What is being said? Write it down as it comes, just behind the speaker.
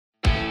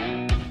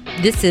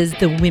This is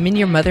the Women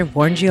Your Mother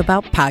Warned You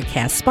About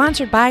podcast,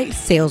 sponsored by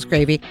Sales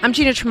Gravy. I'm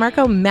Gina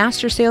Trimarco,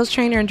 Master Sales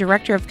Trainer and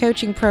Director of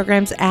Coaching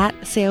Programs at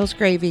Sales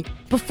Gravy.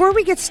 Before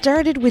we get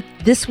started with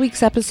this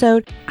week's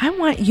episode, I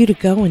want you to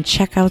go and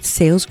check out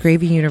Sales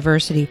Gravy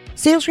University.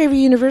 Sales Gravy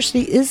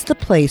University is the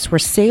place where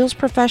sales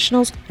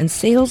professionals and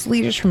sales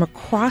leaders from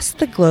across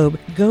the globe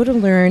go to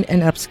learn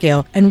and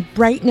upscale. And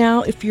right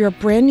now, if you're a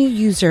brand new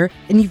user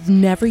and you've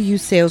never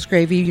used Sales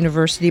Gravy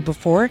University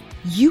before,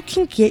 you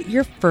can get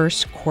your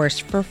first course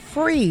for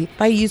free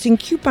by using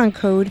coupon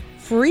code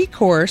free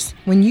course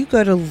when you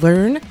go to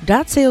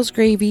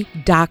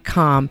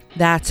learn.salesgravy.com.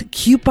 That's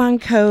coupon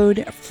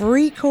code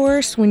free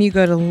course when you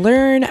go to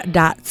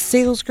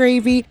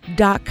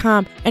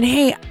learn.salesgravy.com. And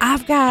hey,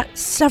 I've got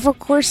several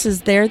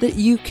courses there that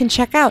you can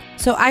check out.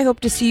 So I hope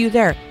to see you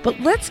there. But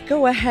let's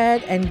go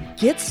ahead and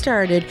get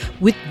started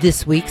with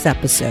this week's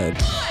episode.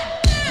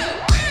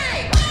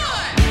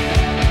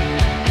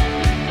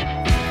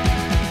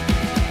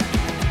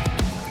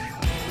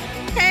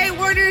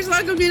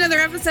 Welcome to another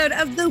episode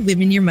of the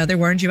Women Your Mother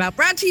Warned You About,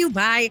 brought to you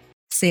by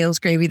Sales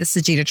Gravy. This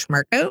is Gina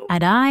Trimarco.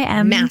 And I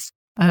am Master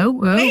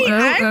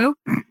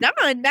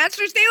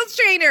Sales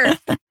Trainer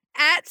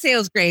at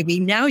Sales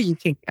Gravy. Now you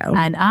can go.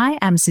 And I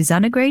am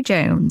Susanna Gray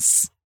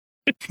Jones.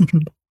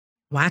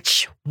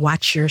 Watch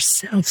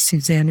yourself,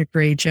 Susanna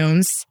Gray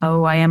Jones.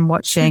 Oh, I am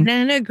watching.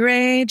 Susanna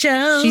Gray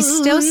Jones. She's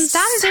still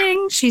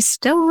standing. She's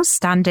still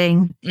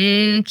standing.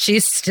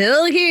 She's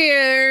still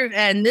here.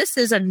 And this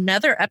is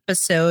another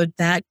episode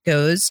that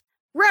goes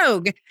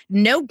rogue.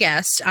 No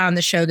guest on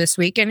the show this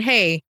week. And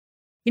hey,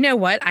 you know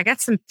what? I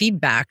got some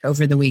feedback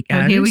over the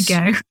weekend. Oh, here we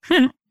go.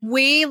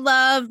 We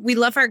love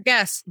our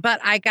guests, but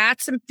I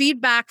got some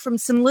feedback from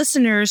some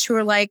listeners who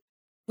are like,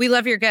 we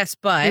love your guests,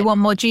 but we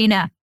want more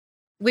Gina.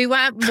 We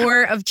want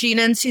more of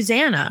Gina and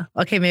Susanna.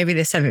 Okay, maybe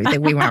they said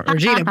that we want more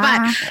Gina,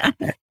 but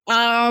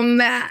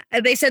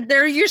they said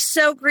you're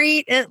so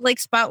great at like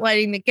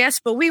spotlighting the guests,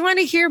 but we want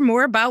to hear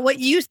more about what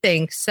you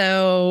think.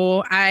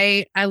 So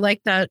I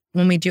like that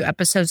when we do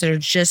episodes that are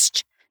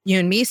just you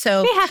and me.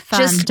 So we have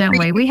fun, don't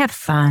we? We have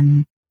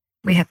fun.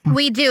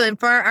 We do. And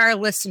for our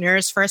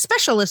listeners, for a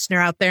special listener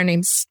out there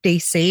named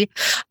Stacy,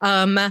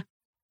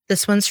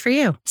 this one's for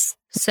you.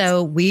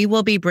 So we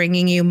will be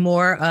bringing you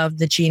more of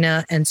the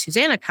Gina and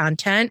Susanna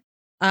content.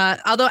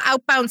 Although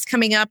Outbound's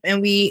coming up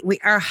and we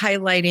are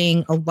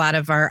highlighting a lot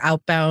of our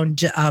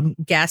Outbound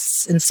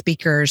guests and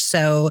speakers.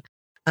 So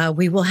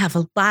we will have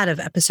a lot of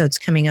episodes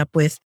coming up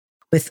with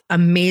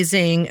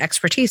amazing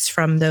expertise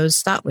from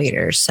those thought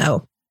leaders.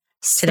 So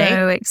today,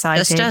 so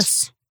excited. Just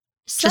us.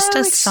 So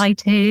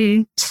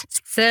excited.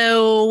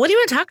 So what do you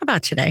want to talk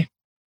about today?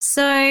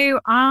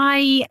 So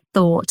I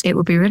thought it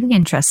would be really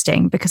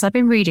interesting because I've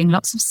been reading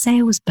lots of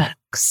sales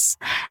books.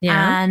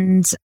 Yeah.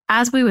 And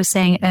as we were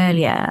saying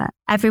earlier,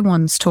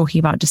 everyone's talking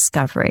about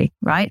discovery,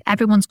 right?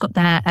 Everyone's got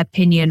their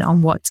opinion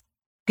on what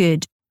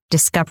good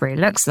discovery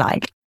looks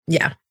like.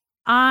 Yeah.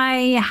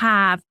 I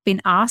have been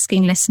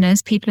asking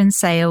listeners, people in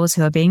sales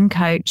who are being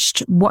coached,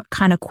 what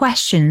kind of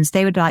questions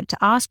they would like to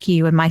ask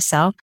you and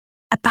myself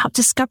about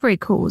discovery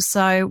calls.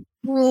 So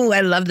oh,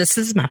 I love this.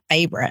 This is my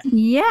favorite.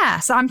 Yeah.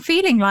 So I'm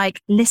feeling like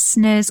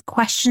listeners'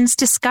 questions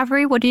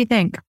discovery. What do you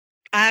think?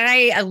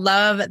 I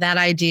love that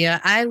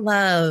idea. I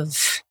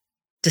love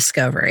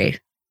discovery.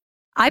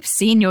 I've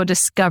seen your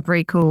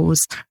discovery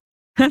calls.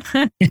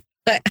 I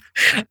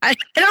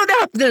don't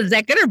know if is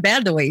that good or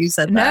bad the way you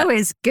said that. No,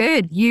 it's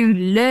good. You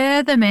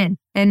lure them in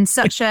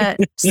such a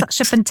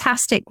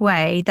fantastic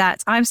way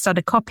that I've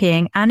started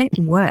copying and it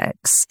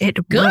works.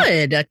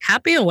 Good.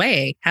 Copy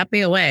away.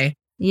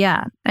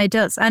 Yeah, it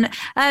does.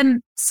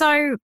 And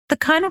so the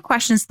kind of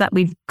questions that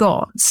we've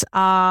got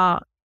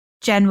are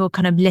general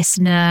kind of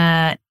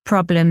listener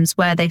problems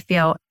where they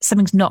feel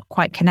something's not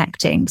quite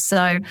connecting.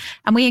 So,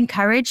 and we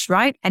encourage,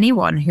 right,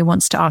 anyone who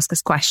wants to ask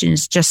us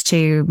questions just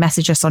to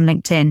message us on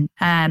LinkedIn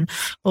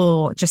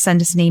or just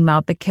send us an email,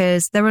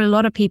 because there are a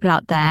lot of people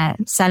out there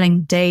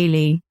selling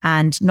daily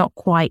and not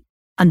quite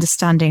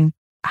understanding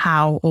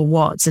how or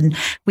what, and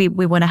we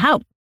want to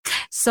help.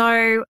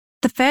 So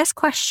the first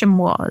question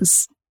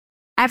was,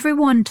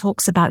 everyone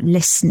talks about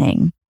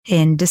listening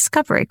in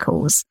discovery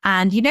calls.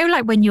 And you know,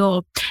 like when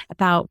you're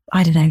about,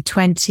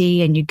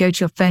 20 and you go to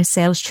your first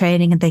sales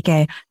training and they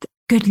go,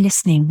 good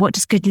listening. What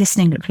does good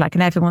listening look like?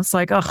 And everyone's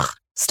like, oh,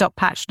 stop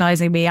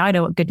patronizing me. I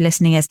know what good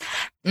listening is.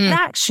 But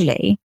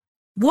actually,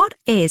 what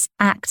is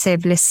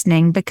active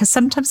listening? Because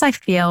sometimes I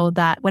feel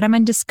that when I'm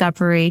in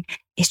discovery,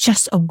 it's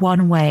just a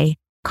one-way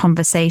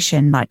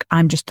conversation. Like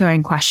I'm just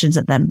throwing questions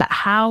at them. But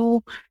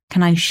how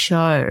can I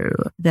show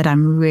that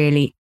I'm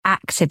really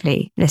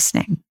actively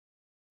listening?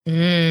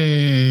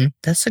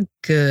 That's a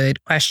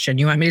good question.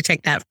 You want me to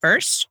take that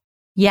first?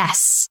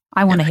 Yes.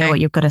 I want to hear what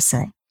you've got to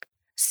say.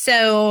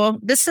 So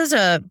this is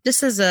a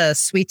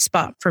sweet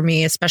spot for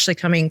me, especially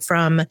coming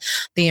from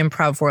the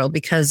improv world,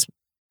 because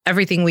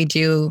everything we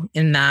do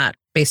in that,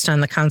 based on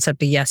the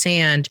concept of yes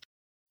and,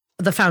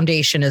 the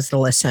foundation is the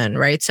listen,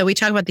 right? So we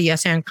talk about the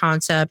yes and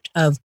concept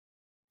of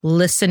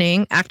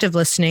listening, active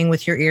listening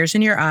with your ears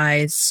and your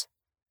eyes,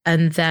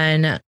 and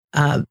then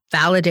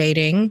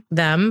validating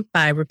them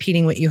by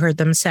repeating what you heard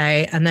them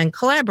say, and then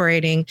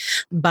collaborating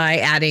by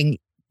adding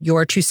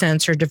your 2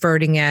 cents or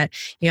diverting it,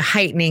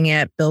 heightening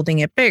it, building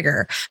it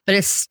bigger. But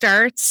it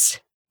starts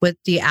with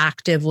the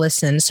active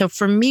listen. So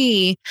for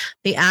me,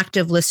 the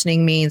active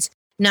listening means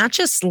not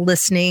just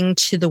listening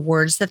to the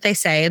words that they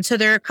say. And so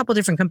there are a couple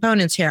different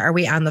components here. Are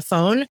we on the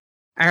phone?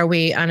 Are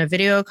we on a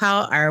video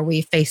call? Are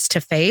we face to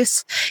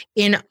face?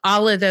 In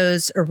all of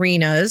those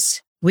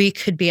arenas, we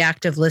could be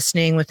active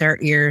listening with our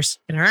ears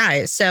and our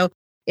eyes. So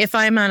if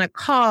I'm on a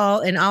call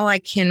and all I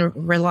can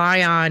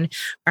rely on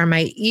are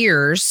my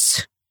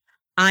ears,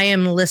 I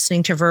am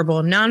listening to verbal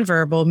and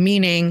nonverbal,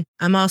 meaning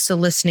I'm also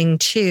listening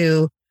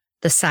to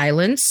the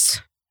silence.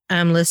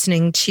 I'm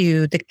listening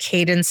to the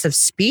cadence of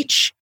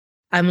speech.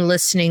 I'm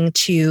listening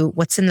to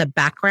what's in the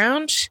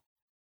background.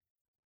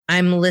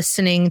 I'm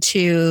listening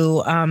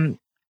to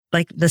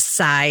like the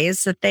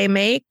sighs that they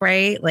make,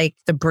 right? Like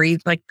the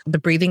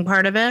breathing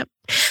part of it.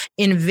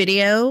 In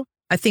video,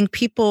 I think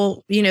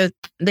people,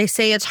 they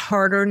say it's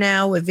harder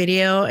now with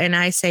video, and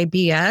I say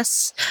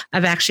BS.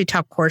 I've actually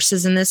taught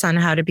courses in this on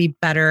how to be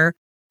better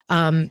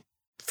from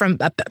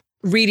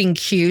reading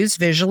cues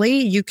visually.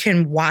 You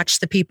can watch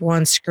the people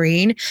on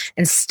screen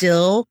and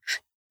still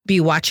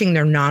be watching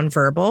their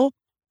nonverbal,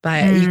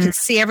 but you can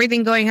see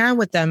everything going on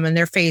with them and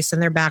their face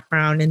and their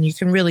background. And you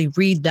can really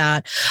read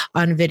that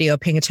on video,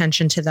 paying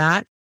attention to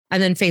that.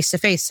 And then face to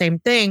face, same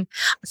thing.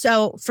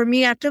 So for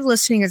me, active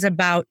listening is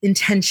about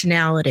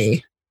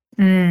intentionality,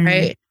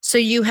 right? So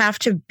you have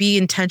to be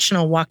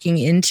intentional walking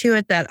into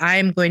it, that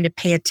I'm going to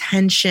pay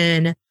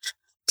attention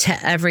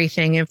to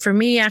everything. And for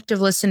me,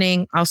 active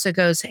listening also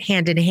goes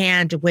hand in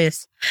hand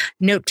with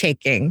note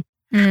taking.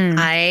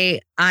 I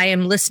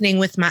am listening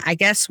with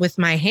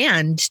my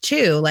hand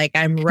too. Like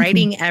I'm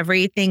writing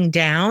everything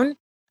down.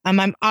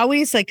 I'm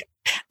always like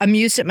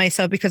amused at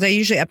myself because I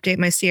usually update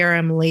my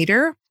CRM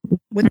later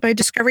with my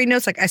discovery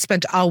notes. Like I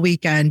spent all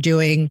weekend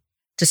doing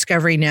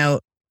discovery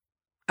note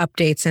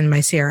updates in my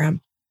CRM.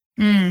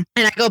 And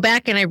I go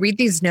back and I read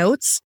these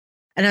notes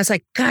and I was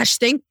like, gosh,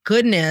 thank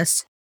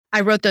goodness I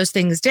wrote those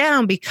things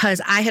down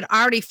because I had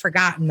already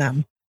forgotten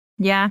them.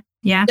 Yeah.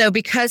 Yeah. So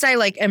because I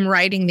am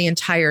writing the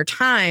entire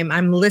time,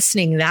 I'm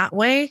listening that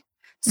way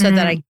so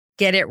that I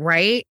get it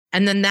right.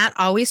 And then that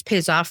always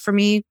pays off for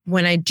me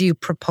when I do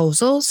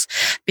proposals,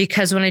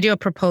 because when I do a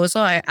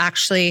proposal, I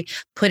actually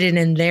put it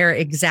in their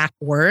exact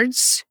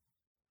words,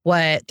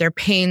 what their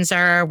pains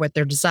are, what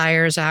their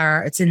desires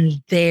are. It's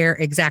in their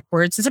exact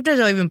words. And sometimes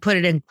I'll even put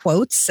it in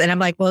quotes. And I'm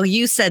like, well,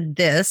 you said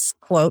this,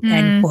 quote,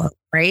 end quote,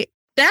 right?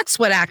 That's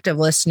what active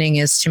listening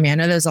is to me. I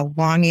know there's a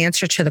long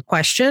answer to the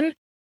question,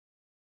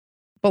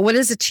 but what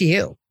is it to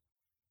you?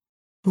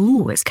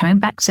 Ooh, it's coming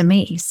back to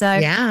me. So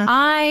yeah.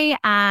 I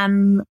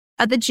am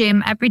at the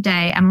gym every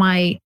day, and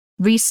my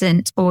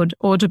recent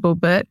Audible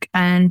book,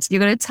 and you're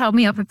going to tell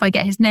me off if I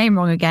get his name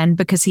wrong again,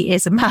 because he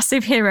is a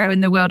massive hero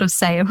in the world of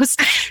sales.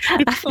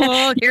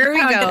 Oh, here we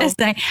go.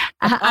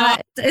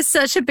 It's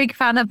such a big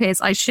fan of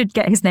his. I should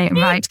get his name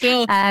right.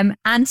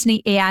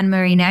 Anthony Ian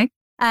Marino.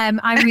 I'm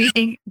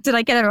reading. Did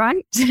I get it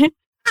right?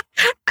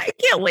 I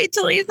can't wait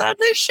till he's on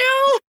the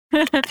show.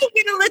 I'm going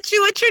to let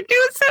you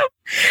introduce him.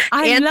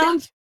 I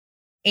love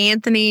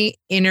Anthony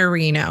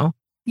Iannarino.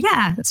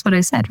 Yeah, that's what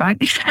I said, right?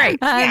 Right.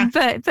 Yeah.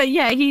 But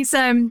yeah,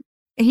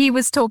 he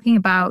was talking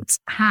about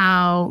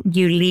how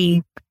you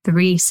leave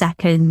 3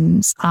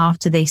 seconds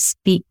after they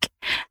speak,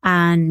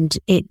 and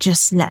it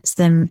just lets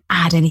them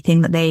add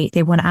anything that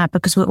they want to add,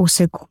 because we're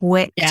also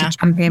quick to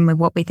jump in with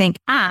what we think.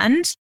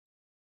 And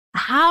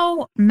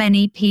how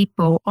many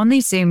people on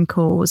these Zoom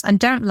calls, and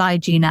don't lie,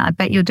 Gina, I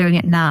bet you're doing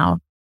it now,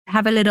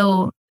 have a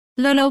little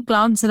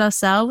glance at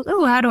ourselves.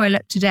 Oh, how do I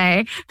look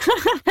today?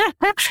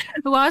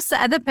 Whilst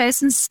the other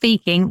person's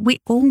speaking, we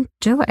all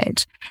do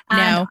it.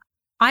 And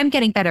I'm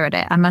getting better at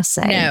it, I must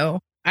say. No,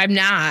 I'm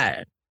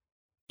not.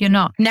 You're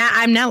not? No,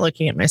 I'm not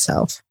looking at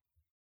myself.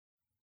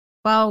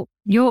 Well,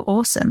 you're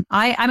awesome.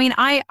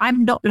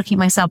 I'm not looking at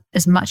myself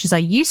as much as I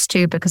used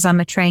to, because I'm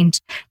a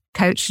trained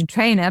coach and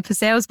trainer for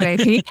Sales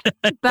Gravy.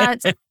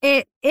 But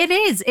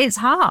it's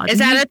hard. Is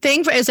that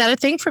a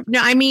thing for,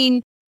 no, I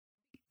mean,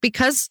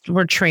 because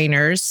we're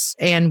trainers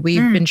and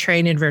we've been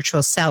trained in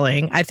virtual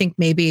selling, I think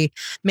maybe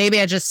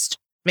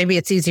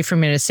it's easy for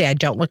me to say I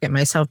don't look at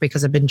myself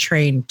because I've been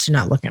trained to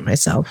not look at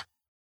myself.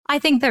 I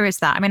think there is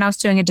that. I mean, I was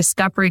doing a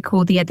discovery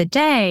call the other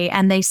day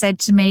and they said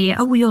to me,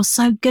 oh, you're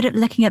so good at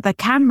looking at the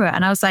camera.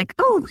 And I was like,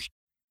 oh,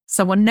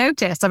 someone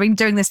noticed. I've been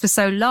doing this for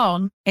so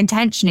long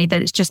intentionally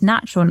that it's just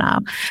natural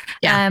now.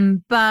 Yeah.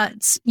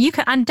 But you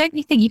can, and don't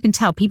you think you can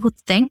tell? People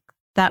think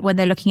that when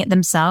they're looking at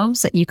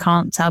themselves that you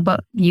can't tell,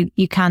 but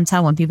you can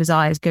tell when people's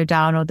eyes go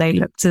down or they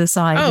look to the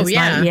side. Oh, it's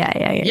yeah.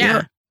 Like,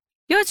 yeah.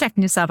 You're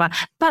checking yourself out.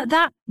 But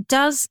that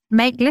does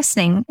make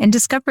listening in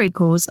discovery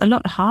calls a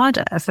lot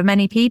harder for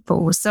many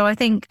people. So I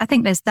think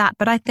there's that.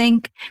 But I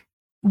think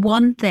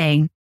one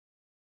thing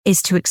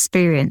is to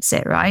experience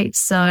it, right?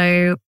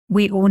 So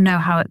we all know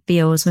how it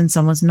feels when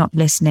someone's not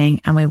listening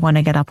and we want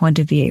to get our point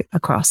of view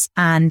across.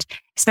 And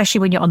especially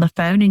when you're on the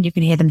phone and you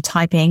can hear them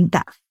typing,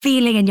 that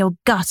feeling in your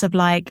gut of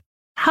like,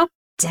 how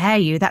dare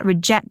you? That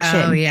rejection.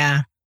 Oh,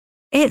 yeah.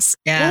 It's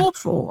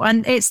awful.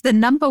 And it's the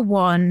number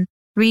one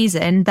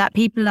reason that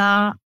people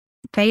are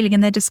failing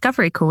in their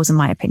discovery calls, in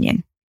my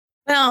opinion.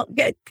 Well,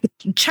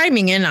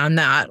 chiming in on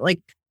that, like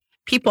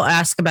people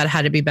ask about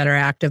how to be better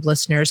active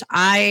listeners.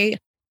 I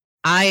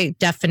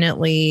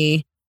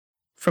definitely,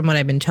 from what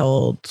I've been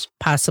told,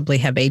 possibly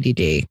have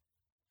ADD.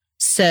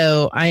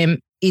 So I am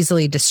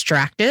easily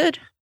distracted.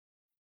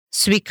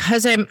 So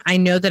because I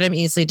know that I'm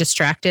easily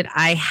distracted,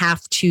 I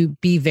have to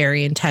be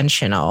very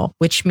intentional,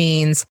 which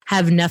means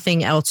have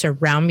nothing else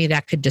around me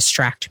that could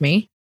distract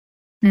me.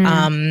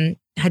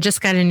 I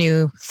just got a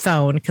new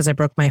phone because I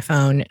broke my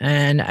phone,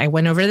 and I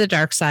went over to the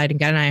dark side and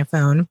got an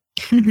iPhone,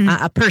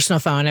 a personal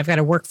phone. I've got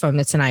a work phone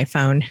that's an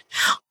iPhone.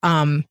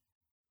 And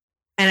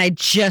I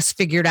just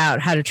figured out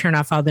how to turn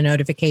off all the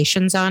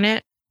notifications on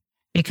it,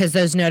 because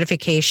those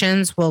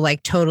notifications will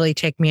like totally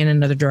take me in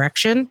another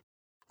direction.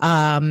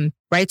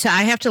 Right. So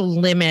I have to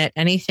limit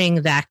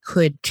anything that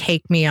could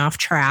take me off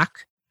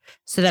track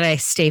so that I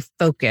stay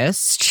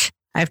focused.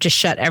 I have to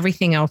shut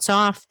everything else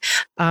off.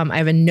 I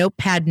have a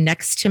notepad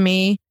next to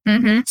me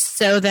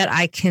so that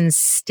I can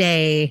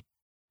stay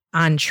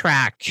on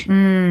track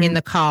in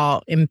the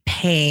call and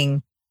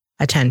paying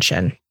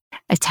attention.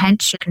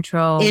 Attention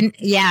control.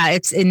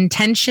 It's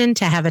intention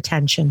to have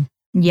attention.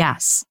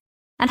 Yes.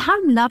 And how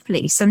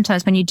lovely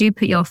sometimes when you do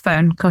put your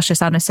phone, gosh, I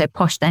sounded so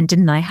posh then,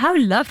 didn't I? How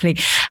lovely.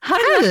 How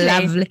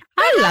lovely.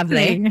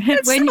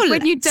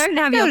 When you don't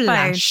have your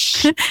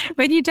phone,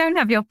 when you don't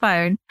have your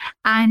phone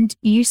and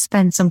you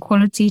spend some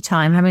quality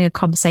time having a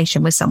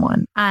conversation with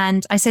someone.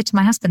 And I said to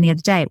my husband the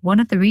other day, one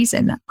of the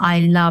reasons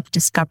I love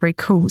discovery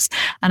calls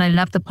and I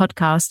love the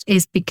podcast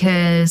is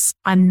because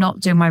I'm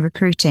not doing my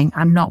recruiting.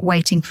 I'm not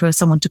waiting for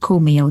someone to call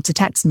me or to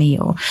text me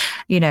or,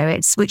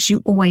 it's which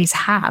you always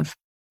have.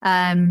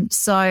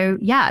 So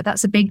yeah,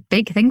 that's a big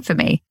thing for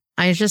me.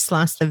 I just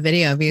lost the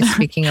video of you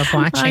speaking of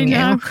watching you.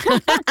 Did you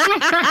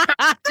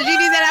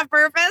do that on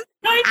purpose?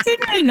 I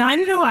didn't. I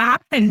don't know what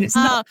happened.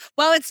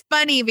 Well, it's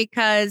funny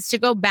because to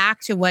go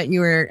back to what you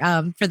were,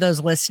 for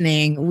those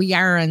listening, we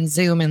are on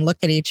Zoom and look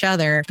at each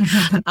other.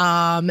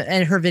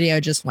 And her video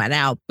just went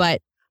out. But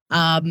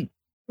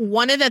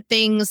one of the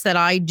things that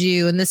I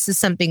do, and this is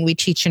something we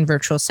teach in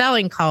virtual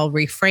selling called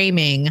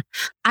reframing,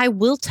 I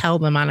will tell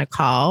them on a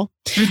call,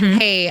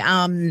 hey,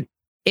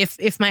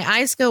 if my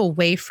eyes go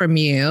away from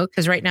you,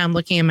 because right now I'm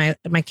looking at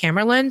my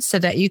camera lens so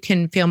that you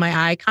can feel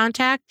my eye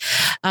contact.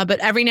 But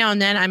every now and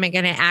then I'm going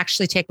to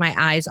actually take my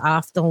eyes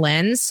off the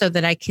lens so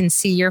that I can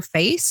see your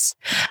face,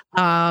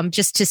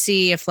 just to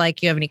see if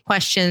like you have any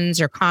questions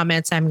or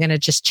comments. I'm going to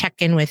just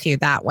check in with you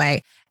that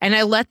way. And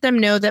I let them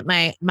know that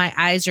my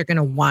eyes are going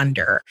to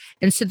wander.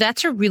 And so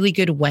that's a really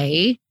good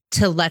way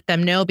to let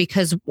them know,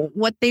 because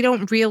what they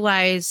don't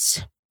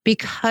realize,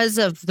 because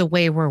of the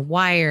way we're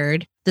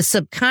wired, the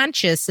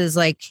subconscious is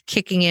like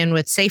kicking in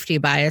with safety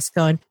bias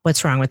going,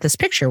 what's wrong with this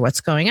picture? What's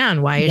going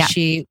on? What is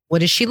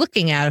she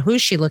looking at?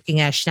 Who's she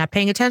looking at? She's not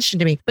paying attention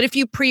to me. But if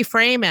you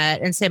pre-frame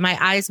it and say, my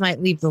eyes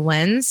might leave the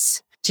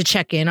lens to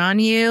check in on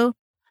you,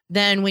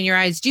 then when your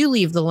eyes do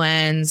leave the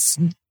lens,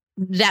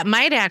 that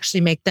might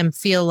actually make them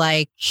feel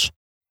like,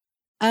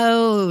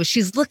 oh,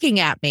 she's looking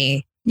at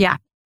me. Yeah.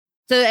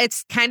 So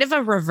it's kind of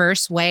a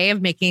reverse way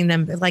of making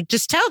them like,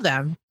 just tell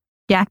them.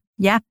 Yeah.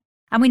 Yeah.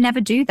 And we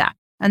never do that.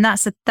 And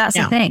that's the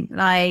thing.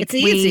 Like it's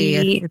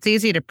easy. It's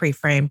easy to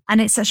pre-frame.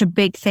 And it's such a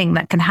big thing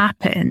that can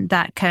happen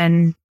that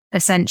can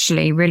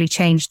essentially really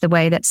change the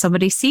way that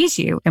somebody sees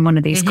you in one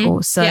of these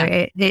calls. So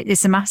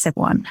it's a massive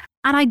one.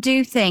 And I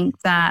do think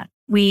that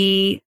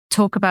we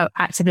talk about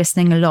active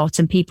listening a lot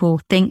and people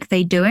think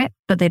they do it,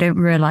 but they don't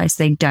realize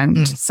they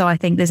don't. So I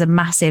think there's a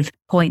massive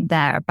point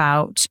there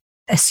about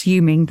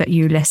assuming that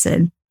you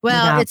listen.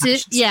 Well,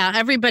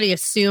 everybody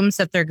assumes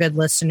that they're good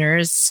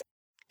listeners.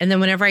 And then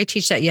whenever I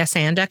teach that yes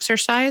and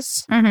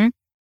exercise,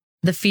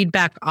 the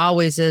feedback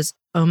always is,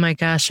 oh my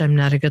gosh, I'm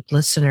not a good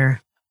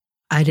listener.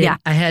 I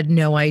had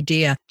no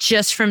idea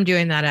just from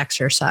doing that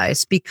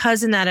exercise,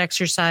 because in that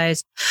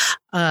exercise,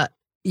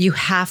 you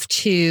have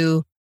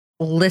to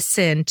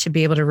listen to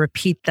be able to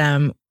repeat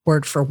them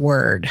word for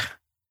word.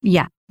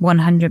 Yeah,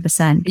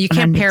 100%. You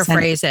can't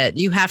paraphrase it.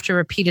 You have to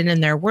repeat it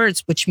in their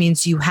words, which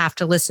means you have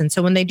to listen.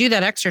 So when they do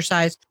that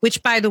exercise,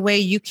 which by the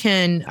way,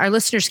 our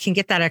listeners can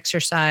get that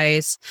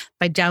exercise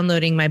by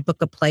downloading my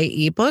Book of Play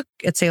ebook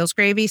at Sales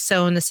Gravy.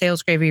 So in the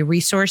Sales Gravy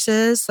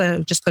resources,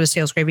 just go to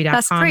salesgravy.com.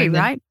 That's free,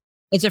 right?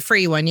 It's a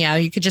free one. Yeah.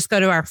 You could just go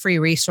to our free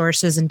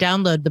resources and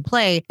download the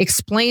play.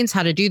 Explains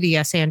how to do the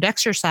yes and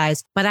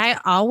exercise. But I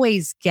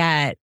always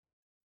get,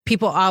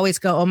 people always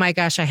go, oh my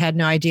gosh, I had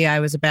no idea I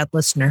was a bad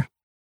listener.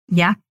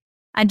 Yeah.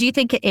 And do you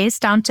think it is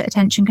down to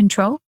attention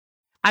control?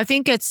 I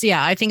think it's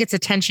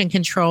attention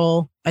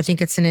control. I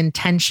think it's an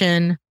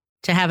intention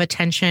to have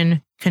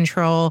attention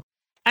control.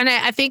 And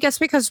I think it's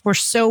because we're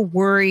so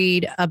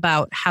worried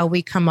about how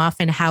we come off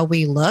and how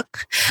we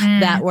look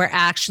that we're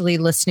actually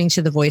listening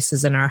to the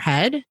voices in our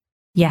head.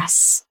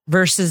 Yes.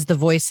 Versus the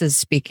voices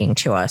speaking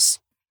to us.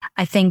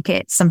 I think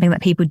it's something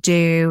that people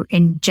do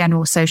in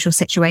general social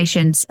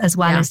situations as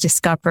well as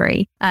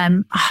discovery.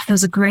 There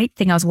was a great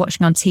thing I was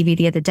watching on TV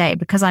the other day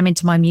because I'm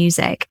into my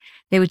music.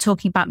 They were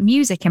talking about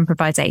music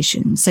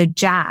improvisation, so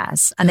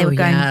jazz, and they were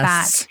going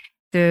back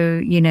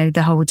through,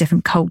 the whole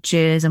different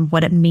cultures and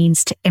what it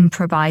means to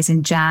improvise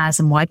in jazz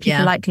and why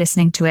people like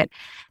listening to it.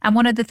 And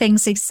one of the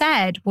things they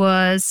said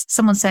was,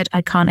 someone said,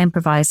 I can't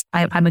improvise.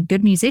 I'm a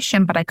good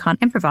musician, but I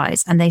can't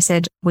improvise. And they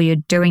said, well, you're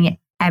doing it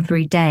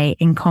every day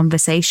in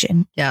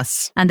conversation.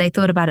 Yes. And they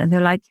thought about it and they're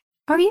like,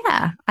 oh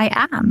yeah,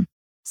 I am.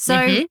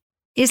 So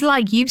it's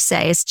like you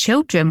say, as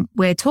children,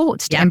 we're taught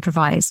to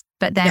improvise,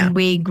 but then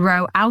we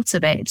grow out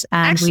of it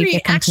and we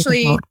become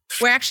actually,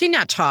 we're actually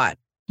not taught.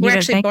 We're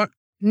actually born.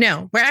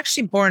 No, we're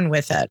actually born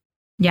with it.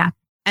 Yeah.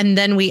 And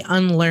then we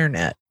unlearn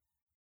it.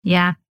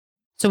 Yeah.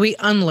 So we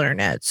unlearn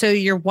it. So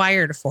you're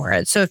wired for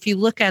it. So if you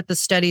look at the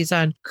studies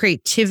on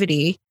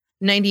creativity,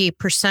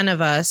 98%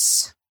 of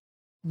us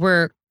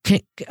were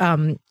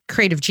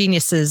creative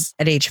geniuses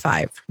at age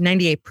 5,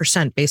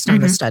 98% based on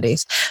the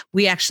studies.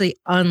 We actually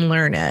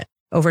unlearn it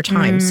over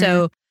time.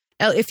 So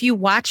if you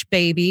watch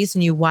babies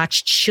and you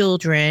watch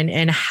children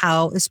and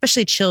how,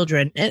 especially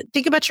children,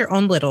 think about your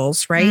own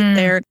littles, right?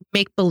 They're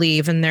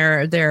make-believe and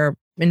they're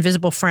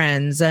invisible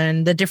friends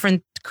and the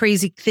different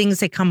crazy things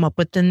they come up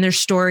with in their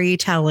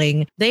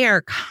storytelling. They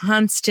are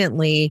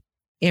constantly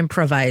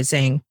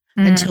improvising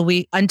until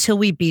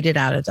we beat it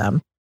out of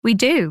them. We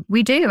do.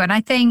 And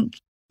I think,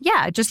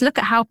 just look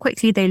at how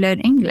quickly they learn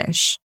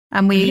English,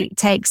 and we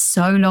take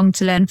so long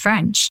to learn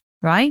French,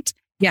 right?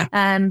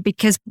 Yeah.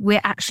 Because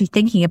we're actually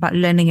thinking about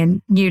learning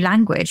a new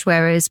language,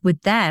 whereas with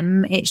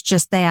them, it's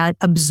just they are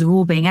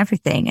absorbing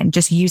everything and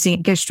just using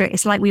it, go straight.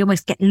 It's like we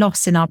almost get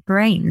lost in our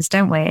brains,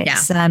 don't we?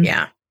 It's,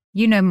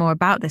 you know more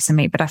about this than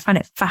me, but I find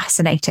it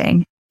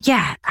fascinating.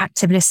 Yeah,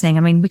 active listening. I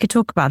mean, we could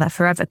talk about that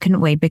forever,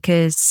 couldn't we?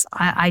 Because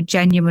I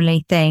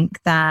genuinely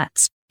think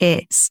that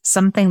it's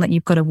something that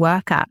you've got to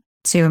work at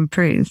to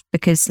improve,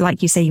 because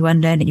like you say, you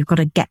unlearn it, you've got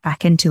to get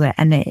back into it,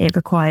 and it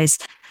requires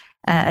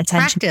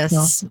attention.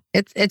 Practice.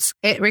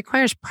 It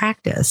requires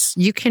practice.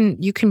 You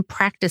can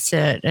practice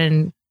it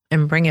and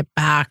bring it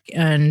back.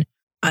 And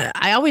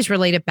I always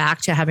relate it back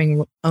to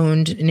having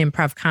owned an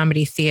improv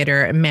comedy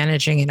theater and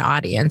managing an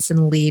audience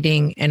and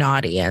leading an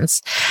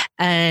audience.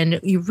 And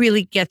you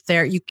really get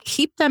there. You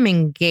keep them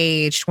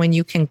engaged when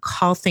you can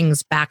call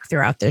things back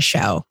throughout the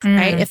show,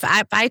 right? If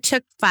I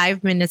took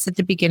 5 minutes at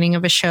the beginning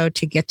of a show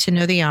to get to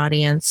know the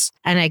audience,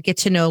 and I get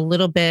to know a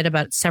little bit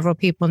about several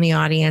people in the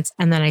audience,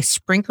 and then I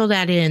sprinkle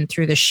that in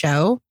through the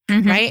show,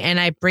 right? And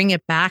I bring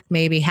it back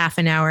maybe half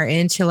an hour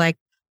into like,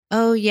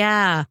 oh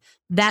yeah,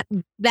 that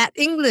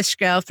English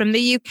girl from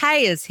the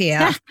UK is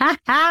here.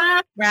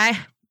 Right.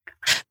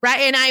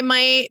 And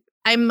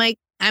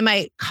I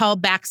might call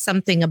back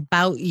something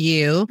about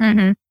you.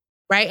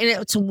 Right. And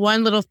it's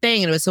one little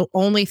thing. And it was the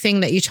only thing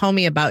that you told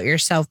me about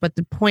yourself. But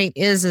the point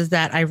is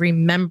that I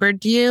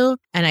remembered you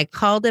and I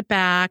called it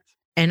back.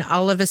 And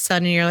all of a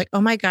sudden you're like,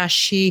 oh my gosh,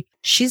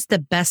 she's the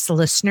best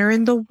listener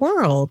in the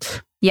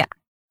world. Yeah.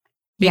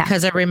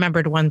 Because I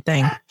remembered one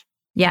thing.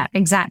 Yeah,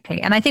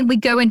 exactly. And I think we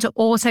go into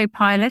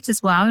autopilot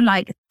as well.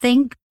 Like,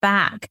 think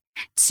back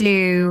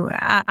to,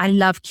 I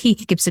love,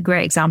 Keith gives a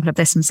great example of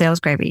this from Sales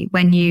Gravy.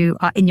 When you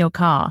are in your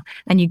car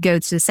and you go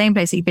to the same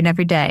place that you've been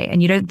every day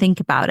and you don't think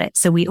about it.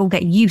 So we all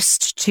get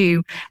used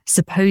to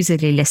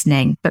supposedly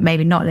listening, but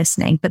maybe not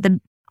listening. But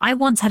I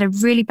once had a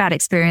really bad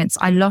experience.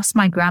 I lost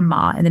my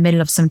grandma in the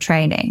middle of some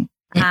training.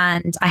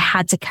 And I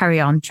had to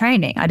carry on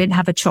training. I didn't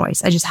have a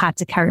choice. I just had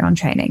to carry on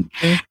training.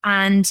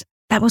 And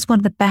that was one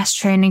of the best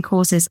training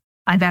courses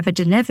I've ever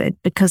delivered,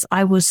 because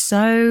I was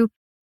so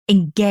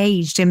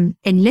engaged in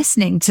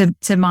listening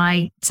to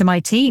my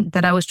team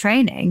that I was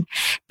training,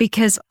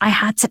 because I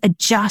had to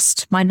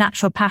adjust my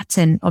natural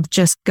pattern of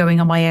just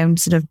going on my own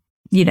sort of,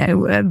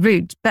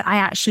 route. But I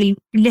actually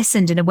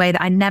listened in a way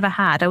that I never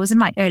had. I was in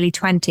my early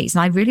 20s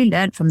and I really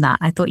learned from that.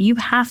 I thought, you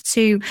have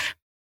to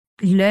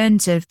learn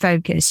to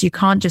focus. You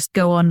can't just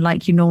go on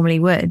like you normally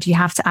would. You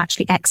have to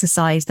actually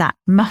exercise that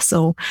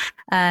muscle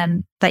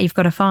that you've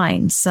got to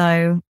find.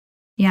 So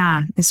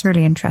yeah, it's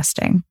really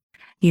interesting.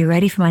 You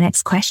ready for my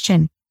next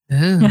question?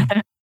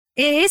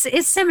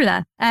 It's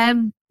similar.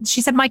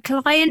 She said, my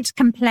client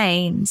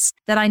complains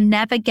that I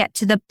never get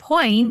to the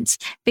point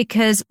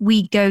because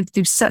we go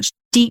through such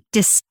deep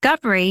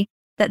discovery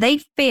that they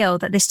feel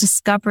that this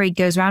discovery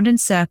goes round in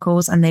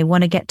circles and they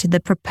want to get to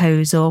the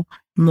proposal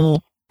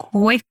more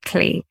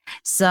quickly.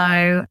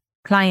 So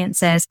client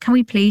says, can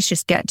we please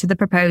just get to the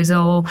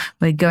proposal?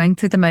 We're going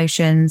through the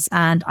motions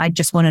and I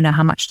just want to know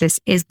how much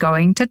this is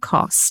going to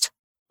cost.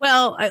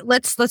 Well,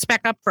 let's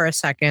back up for a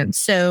second.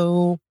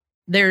 So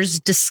there's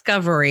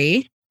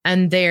discovery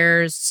and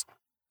there's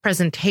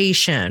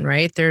presentation,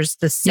 right? There's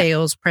the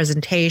sales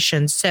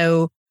presentation.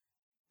 So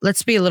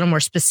let's be a little more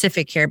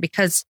specific here,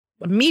 because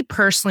me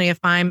personally, if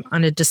I'm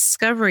on a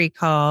discovery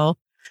call,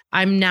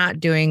 I'm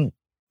not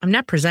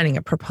presenting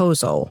a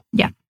proposal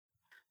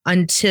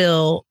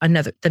until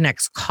the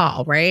next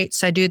call, right?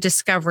 So I do a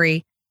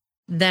discovery,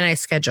 then I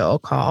schedule a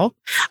call.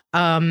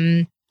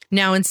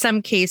 Now, in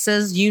some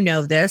cases, you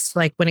know this,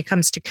 like when it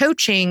comes to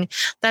coaching,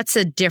 that's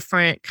a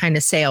different kind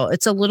of sale.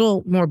 It's a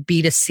little more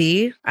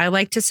B2C, I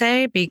like to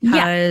say,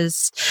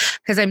 because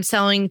I'm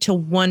selling to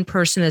one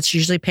person that's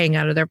usually paying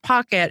out of their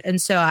pocket.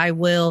 And so I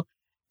will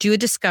do a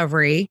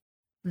discovery.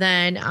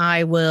 Then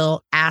I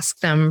will ask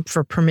them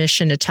for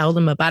permission to tell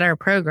them about our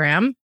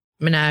program.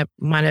 I mean, I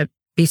want to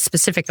be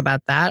specific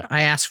about that.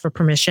 I ask for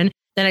permission.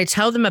 Then I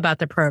tell them about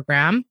the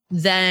program.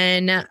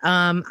 Then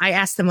I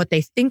ask them what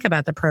they think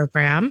about the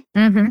program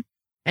and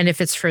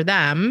if it's for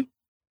them.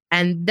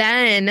 And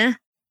then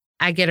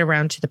I get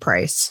around to the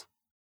price.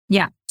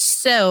 Yeah.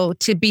 So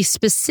to be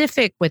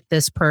specific with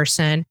this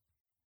person,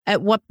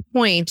 at what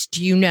point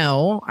do you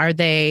know, are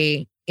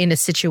they in a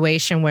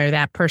situation where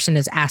that person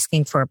is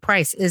asking for a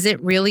price? Is it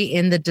really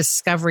in the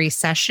discovery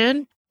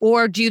session,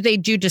 or do they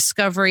do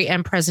discovery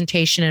and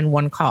presentation in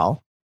one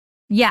call?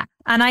 Yeah.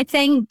 And I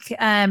think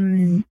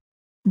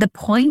the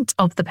point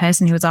of the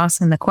person who was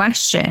asking the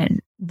question,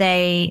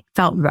 they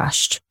felt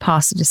rushed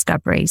past the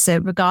discovery. So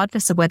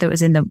regardless of whether it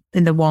was in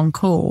the one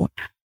call,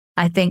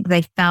 I think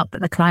they felt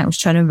that the client was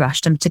trying to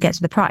rush them to get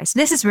to the price.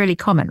 This is really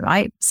common,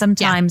 right?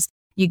 Sometimes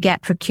you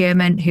get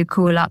procurement who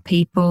call up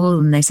people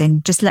and they say,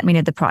 just let me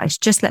know the price.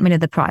 Just let me know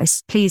the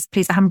price. Please,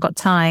 I haven't got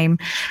time.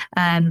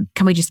 Can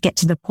we just get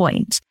to the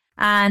point?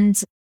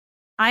 And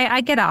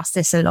I get asked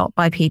this a lot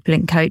by people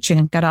in coaching,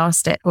 and get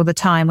asked it all the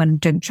time when I'm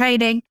doing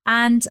training.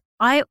 And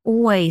I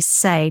always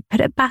say,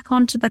 put it back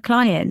onto the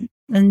client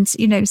and,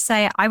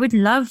 say, I would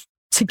love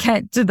to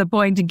get to the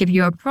point and give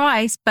you a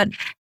price, but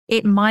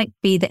it might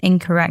be the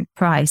incorrect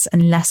price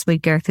unless we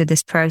go through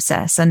this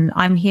process. And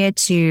I'm here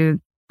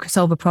to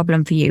solve a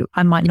problem for you.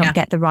 I might not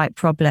get the right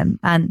problem.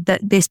 And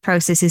that this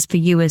process is for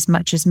you as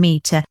much as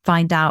me to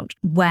find out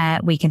where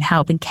we can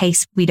help in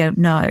case we don't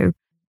know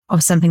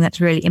of something that's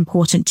really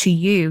important to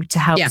you to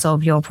help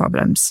solve your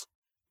problems.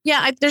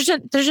 Yeah, there's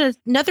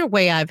another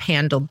way I've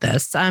handled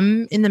this.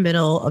 I'm in the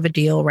middle of a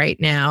deal right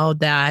now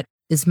that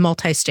is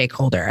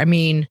multi-stakeholder. I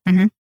mean,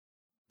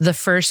 the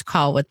first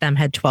call with them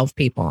had 12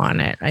 people on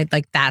it.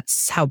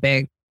 That's how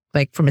big,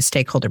 like from a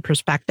stakeholder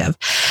perspective.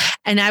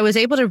 And I was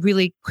able to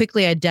really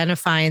quickly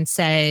identify and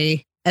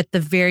say, at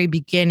the very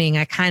beginning,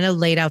 I kind of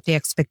laid out the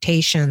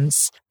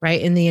expectations, right,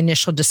 in the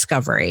initial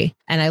discovery.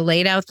 And I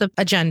laid out the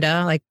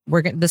agenda, like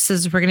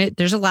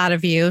there's a lot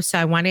of you. So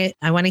I want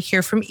to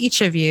hear from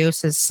each of you.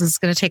 So this is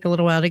going to take a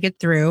little while to get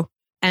through.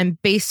 And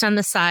based on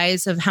the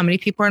size of how many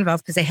people are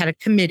involved, because they had a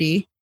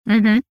committee,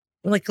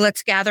 like,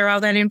 let's gather all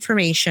that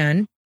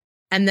information.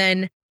 And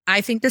then I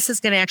think this is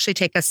going to actually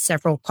take us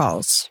several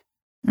calls,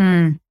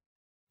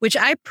 which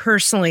I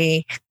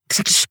personally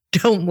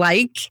don't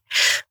like.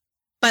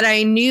 But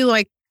I knew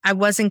like I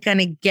wasn't going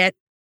to get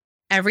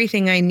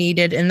everything I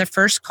needed in the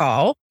first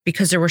call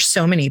because there were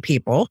so many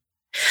people.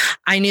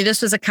 I knew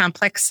this was a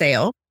complex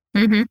sale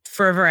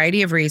for a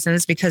variety of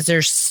reasons, because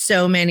there's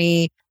so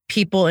many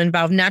people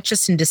involved, not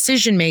just in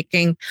decision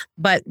making,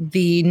 but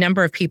the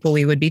number of people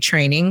we would be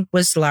training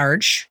was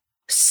large,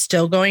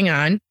 still going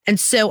on.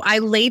 And so I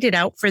laid it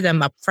out for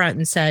them up front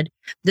and said,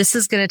 this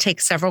is going to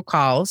take several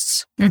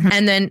calls.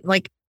 And then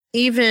like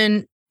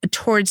even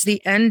towards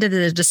the end of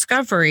the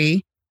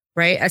discovery,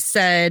 right? I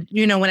said,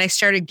 when I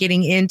started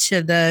getting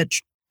into the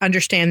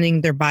understanding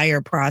their buyer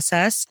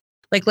process,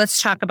 like,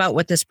 let's talk about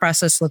what this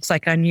process looks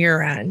like on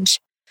your end.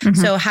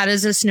 So how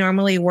does this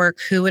normally work?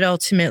 Who would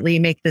ultimately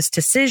make this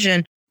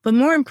decision? But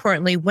more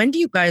importantly, when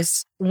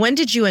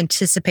did you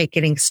anticipate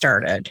getting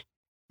started?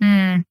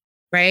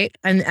 Right?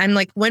 And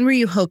like, when were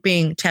you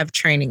hoping to have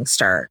training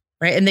start?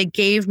 Right? And they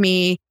gave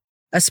me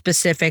a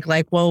specific,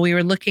 like, well, we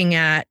were looking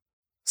at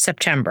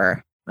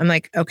September. I'm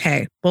like,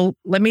 okay, well,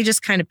 let me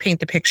just kind of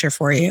paint the picture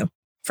for you.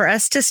 For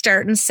us to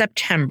start in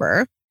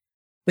September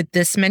with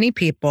this many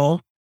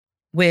people,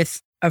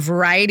 with a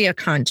variety of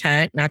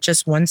content, not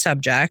just one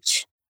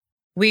subject,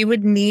 we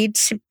would need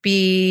to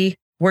be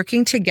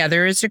working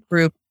together as a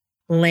group,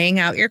 laying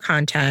out your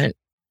content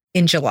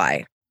in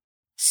July.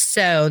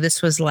 So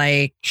this was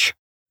like, I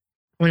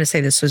want to say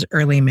this was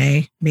early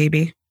May,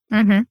 maybe.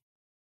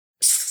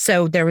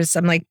 So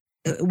I'm like,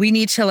 we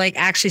need to like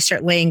actually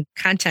start laying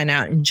content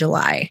out in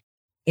July,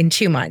 in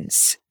 2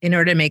 months, in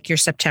order to make your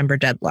September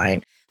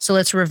deadline. So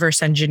let's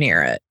reverse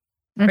engineer it.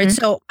 Right.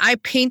 So I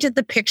painted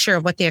the picture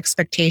of what the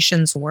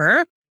expectations were,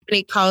 how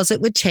many calls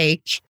it would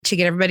take to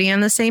get everybody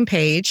on the same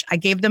page. I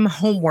gave them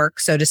homework,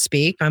 so to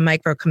speak, a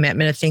micro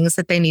commitment of things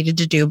that they needed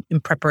to do in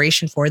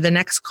preparation for the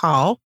next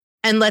call,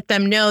 and let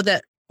them know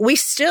that we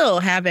still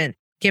haven't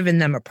given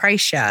them a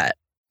price yet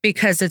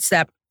because it's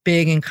that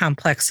big and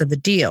complex of a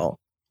deal.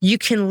 You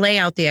can lay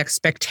out the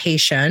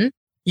expectation.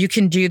 You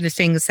can do the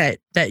things that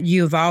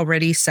you've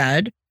already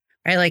said,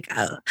 right? Like,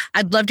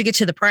 I'd love to get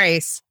to the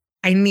price.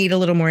 I need a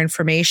little more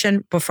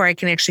information before I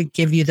can actually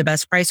give you the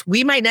best price.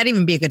 We might not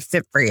even be a good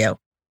fit for you.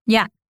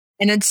 Yeah.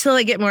 And until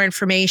I get more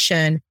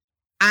information,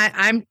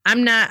 I'm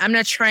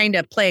not trying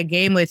to play a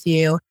game with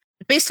you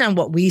based on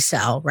what we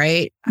sell,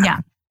 right?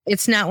 Yeah.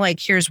 It's not like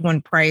here's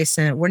one price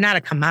and we're not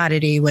a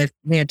commodity with,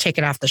 take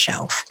it off the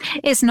shelf.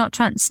 It's not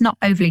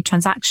overly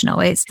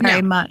transactional. It's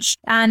very much.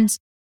 And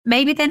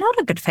maybe they're not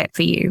a good fit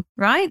for you,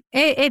 right?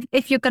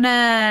 If you're going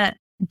to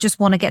just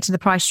want to get to the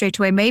price straight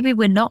away, maybe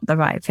we're not the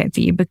right fit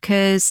for you,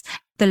 because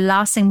the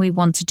last thing we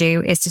want to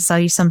do is to sell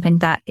you something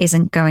that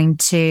isn't going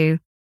to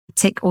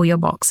tick all your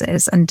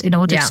boxes. And in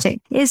order to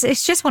tick,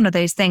 it's just one of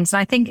those things. And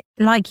I think,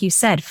 like you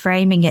said,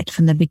 framing it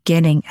from the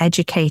beginning,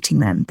 educating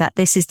them that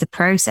this is the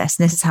process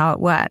and this is how it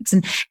works.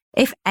 And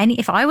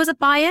if I was a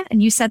buyer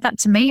and you said that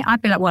to me,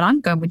 I'd be like, well,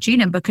 I'm going with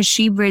Gina because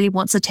she really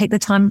wants to take the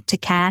time to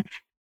care,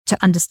 to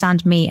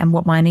understand me and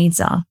what my needs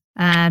are.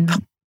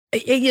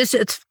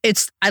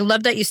 It's I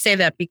love that you say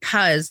that,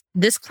 because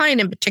this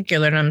client in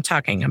particular that I'm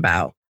talking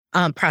about,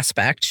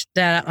 prospect,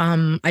 that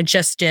I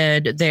just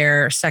did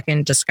their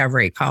second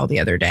discovery call the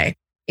other day,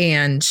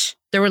 and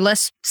there were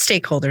less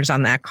stakeholders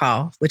on that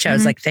call, which I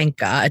was like, thank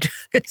God.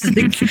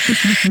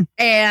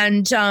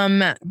 And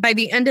by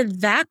the end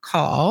of that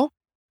call,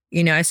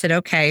 I said,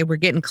 okay, we're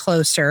getting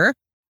closer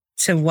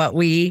to what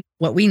we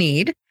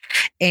need,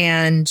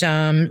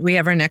 and we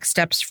have our next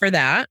steps for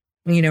that.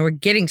 We're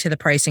getting to the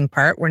pricing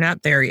part. We're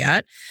not there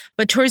yet.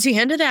 But towards the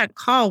end of that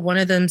call, one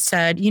of them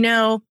said,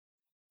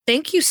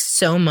 thank you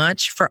so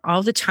much for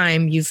all the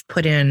time you've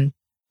put in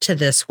to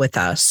this with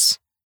us.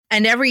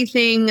 And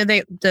everything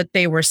that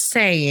they were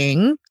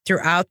saying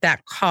throughout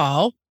that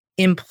call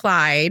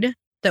implied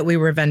that we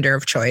were vendor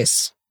of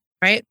choice,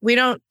 right? We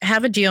don't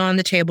have a deal on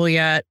the table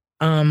yet.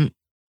 They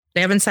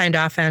haven't signed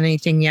off on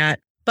anything yet,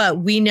 but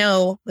we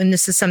know, and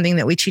this is something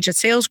that we teach at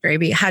Sales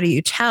Gravy, how do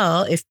you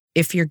tell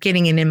if you're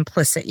getting an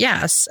implicit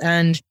yes?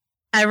 And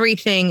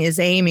everything is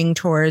aiming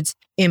towards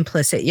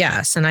implicit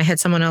yes. And I had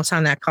someone else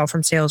on that call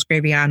from Sales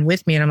Gravy on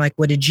with me, and I'm like,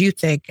 what did you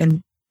think?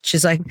 And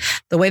she's like,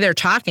 the way they're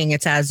talking,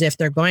 it's as if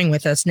they're going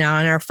with us now.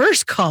 On our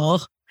first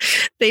call,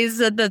 they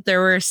said that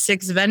there were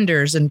 6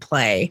 vendors in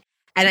play.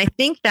 And I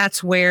think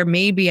that's where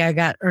maybe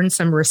I earned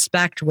some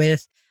respect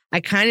with, I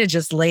kind of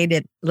just laid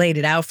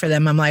it out for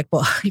them. I'm like,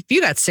 well, if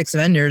you got 6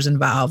 vendors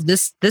involved,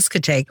 this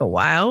could take a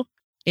while.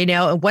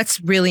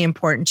 What's really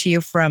important to you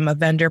from a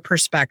vendor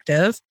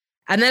perspective.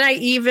 And then I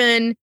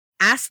even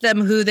asked them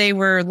who they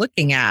were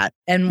looking at.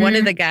 And one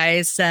of the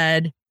guys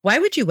said, why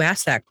would you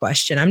ask that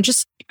question? I'm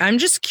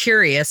just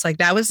curious. Like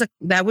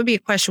that would be a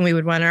question we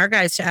would want our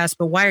guys to ask,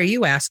 but why are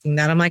you asking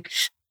that? I'm like,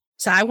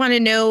 so I want to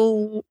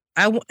know,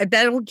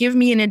 that will give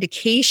me an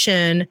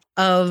indication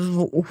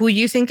of who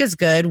you think is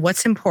good,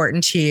 what's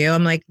important to you.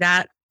 I'm like,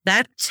 that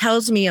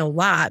tells me a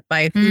lot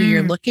by who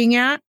you're looking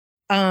at.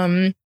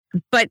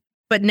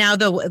 But now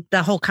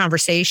the whole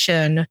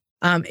conversation,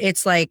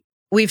 it's like,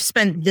 we've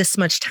spent this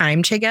much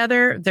time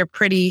together. They're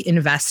pretty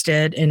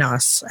invested in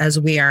us as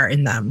we are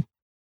in them.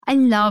 I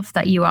love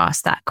that you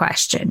asked that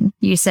question.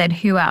 You said,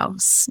 who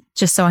else?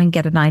 Just so I can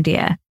get an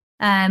idea.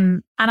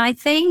 And I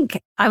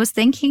think I was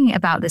thinking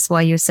about this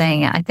while you were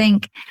saying it. I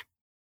think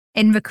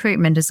in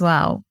recruitment as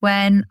well,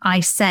 when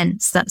I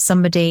sense that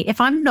somebody, if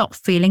I'm not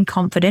feeling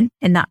confident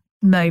in that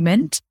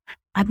moment,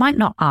 I might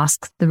not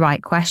ask the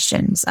right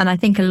questions. And I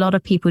think a lot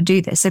of people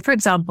do this. So for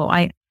example,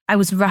 I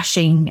was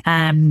rushing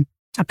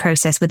a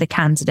process with a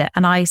candidate,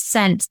 and I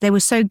sensed they were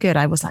so good.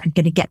 I was like, I'm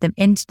going to get them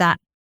into that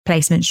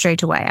placement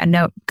straight away. I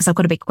know, because I've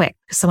got to be quick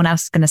because someone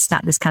else is going to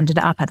snap this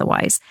candidate up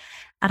otherwise.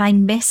 And I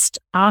missed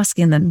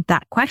asking them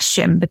that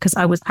question because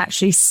I was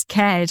actually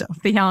scared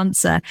of the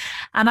answer.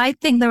 And I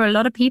think there are a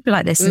lot of people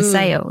like this in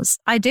sales.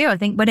 I do. I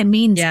think what it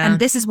means, and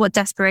this is what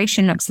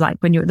desperation looks like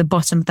when you're at the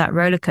bottom of that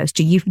roller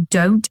coaster, you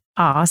don't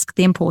ask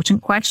the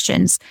important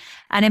questions.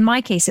 And in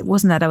my case, it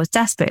wasn't that I was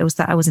desperate. It was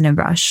that I was in a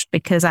rush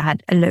because I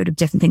had a load of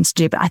different things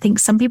to do. But I think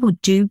some people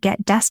do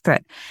get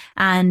desperate.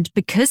 And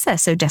because they're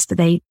so desperate,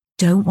 they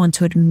don't want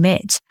to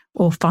admit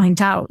or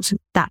find out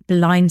that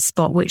blind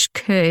spot, which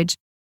could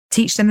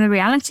teach them the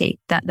reality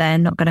that they're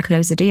not going to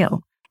close the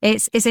deal.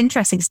 It's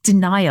interesting. It's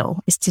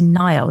denial.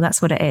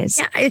 That's what it is.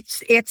 Yeah.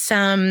 It's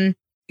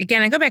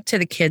again, I go back to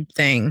the kid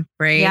thing,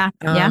 right? Yeah.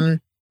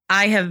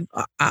 I have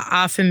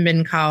often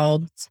been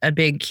called a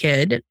big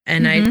kid,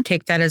 and I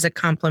take that as a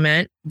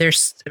compliment.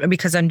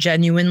 Because I'm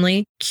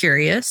genuinely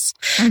curious.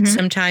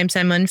 Sometimes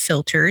I'm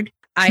unfiltered.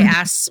 I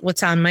ask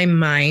what's on my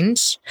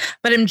mind,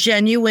 but I'm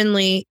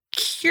genuinely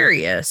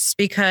curious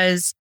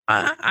because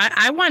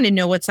I want to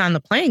know what's on the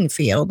playing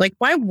field. Like,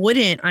 why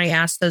wouldn't I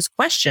ask those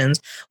questions?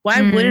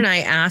 Why wouldn't I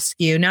ask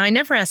you? Now, I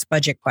never ask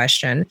budget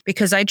question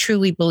because I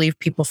truly believe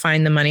people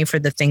find the money for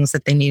the things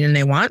that they need and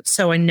they want.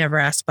 So I never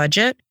ask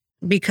budget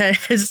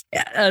because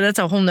that's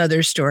a whole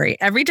nother story.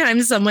 Every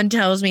time someone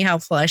tells me how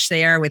flush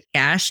they are with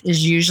cash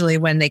is usually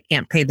when they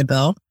can't pay the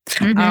bill.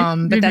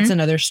 But that's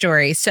another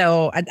story.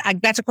 So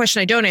that's a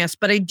question I don't ask,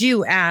 but I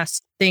do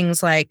ask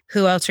things like,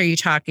 who else are you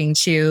talking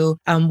to?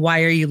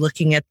 Why are you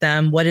looking at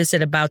them? What is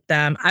it about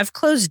them? I've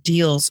closed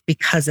deals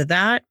because of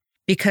that,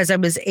 because I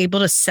was able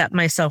to set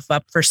myself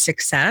up for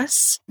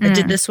success. I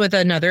did this with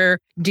another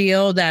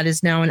deal that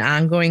is now an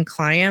ongoing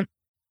client,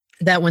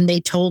 that when they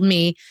told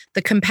me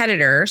the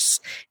competitors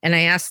and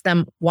I asked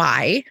them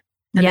why,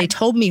 and they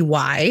told me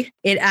why,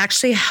 it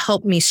actually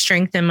helped me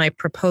strengthen my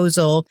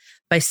proposal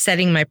by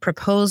setting my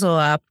proposal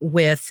up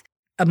with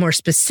a more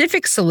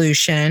specific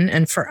solution.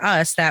 And for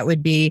us, that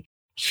would be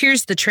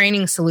here's the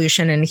training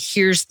solution and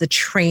here's the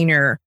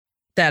trainer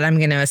that I'm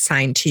going to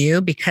assign to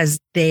you because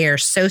they are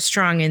so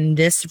strong in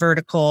this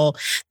vertical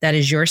that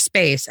is your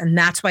space. And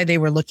that's why they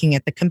were looking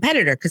at the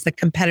competitor, because the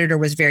competitor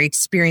was very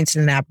experienced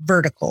in that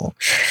vertical.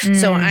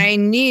 So I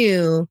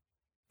knew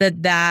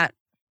that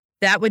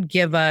would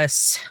give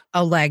us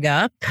a leg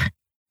up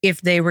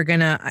if they were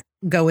going to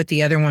go with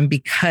the other one,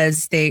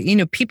 because they,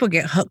 people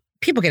get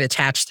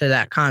attached to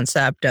that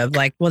concept of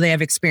like, well, they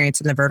have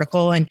experience in the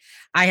vertical. And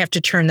I have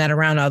to turn that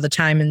around all the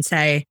time and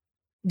say,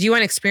 do you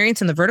want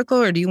experience in the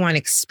vertical or do you want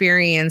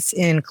experience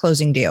in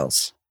closing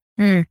deals?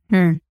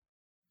 Mm-hmm.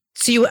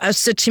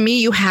 So to me,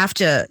 you have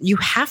to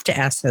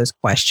ask those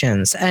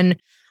questions. And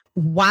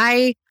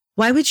why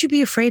would you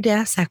be afraid to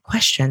ask that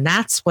question?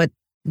 That's what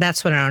I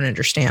don't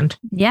understand.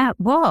 Yeah.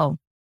 Well,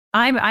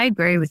 I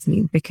agree with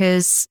you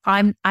because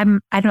I'm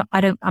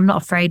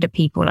not afraid of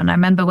people. And I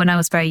remember when I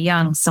was very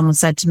young, someone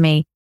said to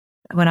me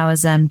when I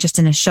was just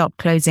in a shop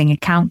closing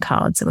account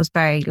cards, it was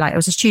it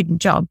was a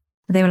student job.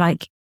 They were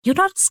like, "You're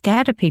not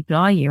scared of people,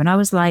 are you?" And I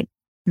was like,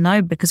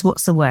 "No, because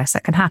what's the worst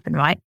that can happen,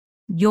 right?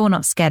 You're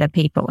not scared of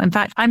people. In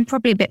fact, I'm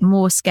probably a bit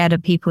more scared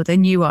of people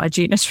than you are,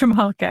 Gina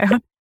Trimarco,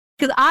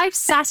 because I've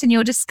sat in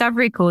your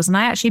discovery calls and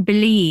I actually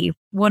believe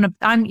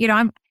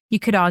you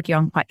could argue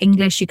I'm quite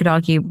English, you could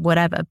argue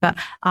whatever, but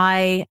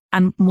I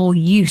am more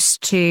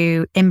used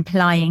to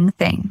implying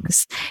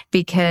things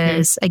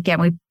because again,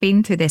 we've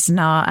been through this in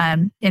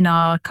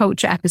our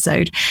culture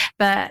episode,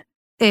 but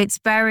it's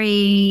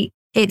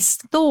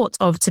thought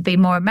of to be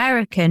more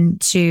American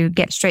to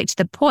get straight to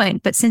the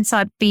point. But since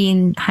I've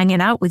been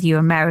hanging out with you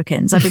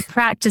Americans, I've been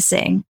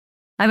practicing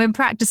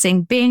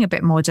being a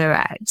bit more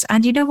direct.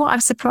 And you know what?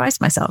 I've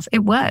surprised myself. It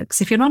works.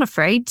 If you're not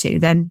afraid to,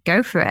 then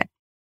go for it.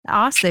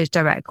 Ask those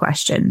direct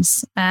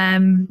questions.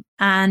 And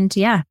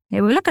yeah,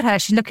 look at her.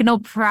 She's looking all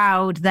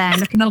proud there,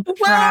 looking all proud.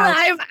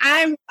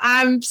 Well,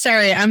 I'm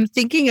sorry. I'm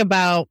thinking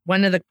about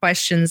one of the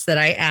questions that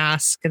I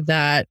ask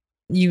that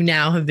you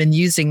now have been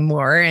using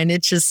more, and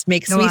it just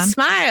makes me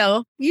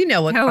smile. You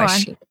know what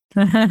question.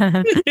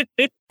 What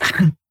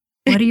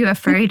are you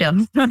afraid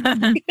of?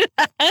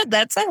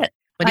 That's it.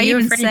 What I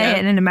even say it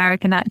in an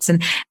American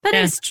accent. But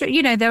it's true,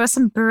 there are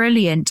some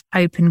brilliant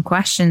open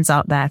questions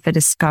out there for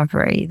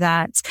discovery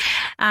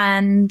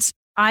and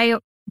I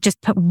just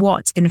put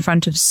what in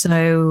front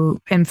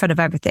of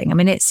everything. I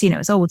mean,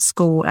 it's old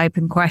school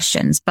open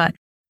questions, but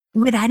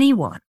with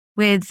anyone,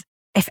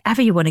 if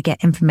ever you want to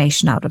get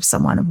information out of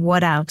someone,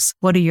 what else?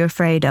 What are you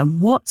afraid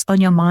of? What's on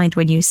your mind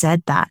when you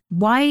said that?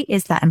 Why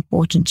is that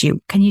important to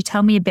you? Can you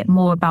tell me a bit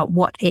more about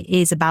what it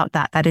is about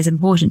that is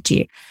important to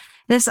you?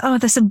 There's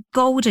some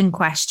golden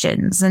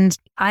questions. And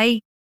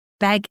I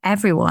beg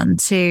everyone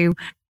to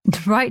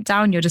write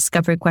down your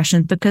discovery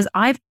questions because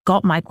I've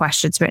got my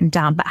questions written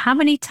down. But how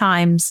many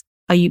times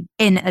are you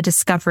in a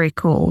discovery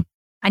call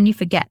and you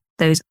forget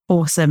those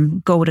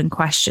awesome golden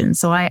questions?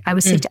 So I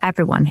would say to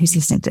everyone who's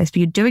listening to this, if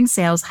you're doing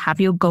sales,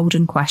 have your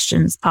golden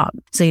questions up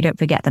so you don't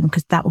forget them,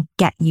 because that will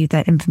get you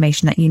the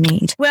information that you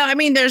need. Well, I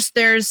mean,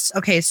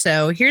 okay,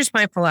 so here's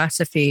my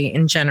philosophy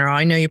in general.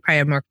 I know you probably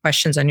have more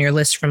questions on your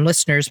list from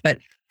listeners, but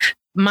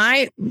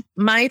my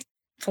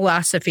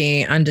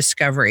philosophy on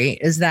discovery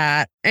is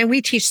that, and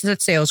we teach this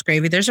at Sales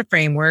Gravy, there's a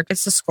framework,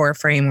 it's the SCORE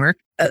framework.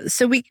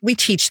 So we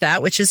teach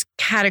that, which is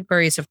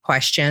categories of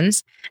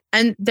questions.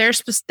 And there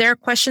are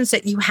questions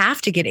that you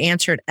have to get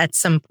answered at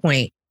some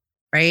point,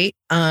 right?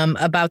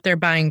 About their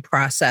buying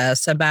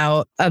process,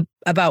 about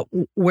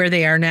where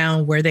they are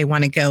now, where they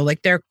want to go.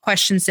 Like there are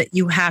questions that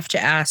you have to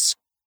ask,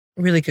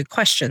 really good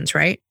questions,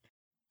 right?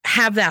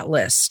 Have that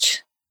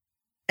list.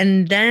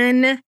 And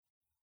then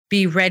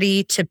be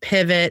ready to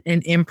pivot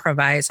and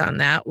improvise on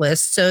that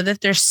list so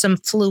that there's some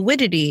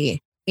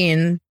fluidity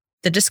in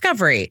the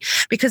discovery,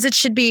 because it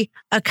should be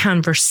a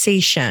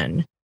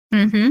conversation.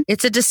 Mm-hmm.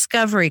 It's a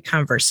discovery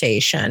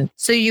conversation.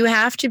 So you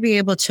have to be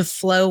able to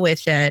flow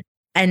with it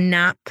and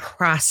not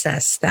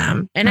process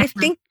them. And I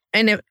think,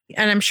 and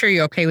I'm sure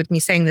you're okay with me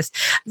saying this,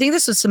 I think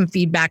this was some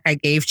feedback I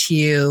gave to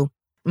you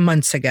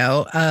months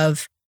ago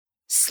of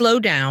slow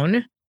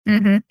down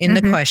in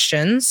the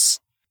questions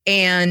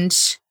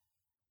and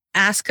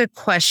ask a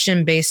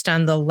question based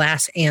on the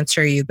last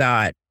answer you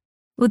got.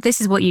 Well, this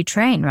is what you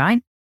train,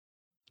 right?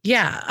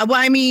 Yeah. Well,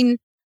 I mean,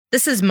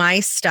 this is my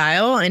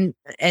style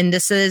and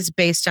this is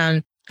based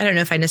on, I don't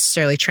know if I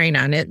necessarily train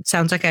on it. It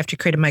sounds like I have to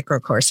create a micro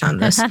course on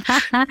this.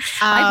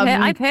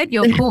 I've heard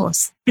your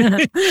course.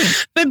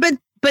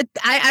 but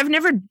I've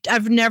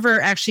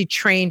never actually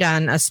trained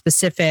on a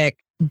specific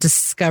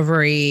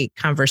discovery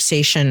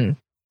conversation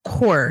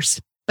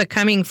course, but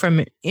coming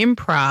from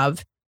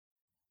improv,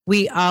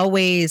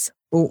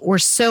 we're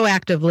so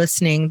active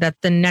listening that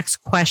the next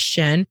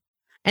question,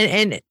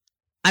 and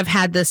I've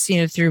had this,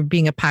 through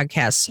being a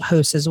podcast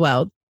host as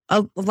well.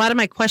 A lot of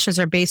my questions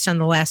are based on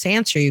the last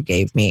answer you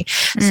gave me.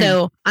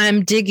 So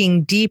I'm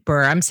digging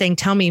deeper. I'm saying,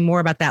 tell me more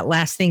about that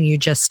last thing you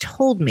just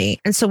told me.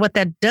 And so what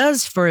that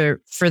does for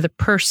the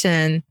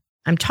person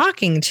I'm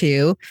talking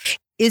to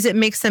is it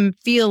makes them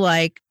feel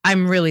like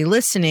I'm really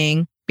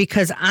listening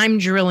because I'm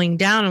drilling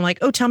down and like,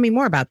 oh, tell me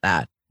more about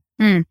that.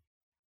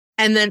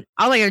 And then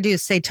all I got to do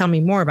is say, tell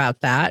me more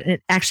about that. And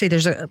actually,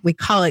 we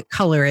call it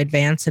color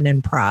advance and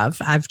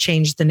improv. I've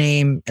changed the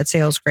name at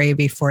Sales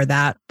Gravy for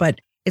that, but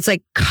it's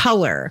like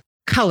color,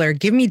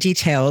 give me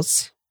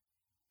details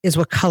is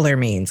what color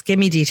means. Give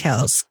me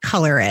details,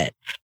 color it.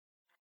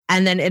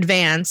 And then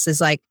advance is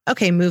like,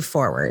 okay, move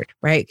forward,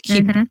 right?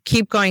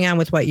 Keep going on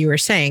with what you were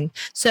saying.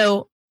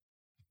 So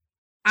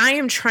I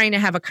am trying to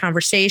have a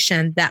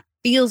conversation that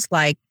feels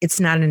like it's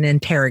not an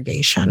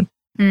interrogation.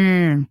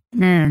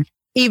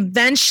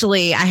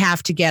 Eventually, I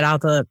have to get all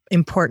the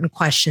important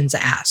questions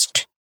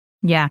asked.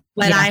 Yeah.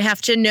 But I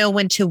have to know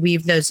when to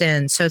weave those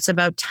in. So it's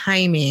about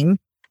timing.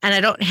 And I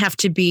don't have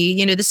to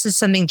be, this is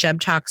something Jeb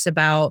talks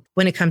about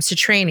when it comes to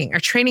training. Our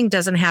training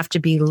doesn't have to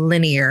be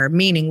linear,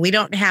 meaning we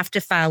don't have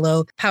to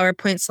follow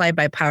PowerPoint slide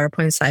by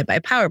PowerPoint slide by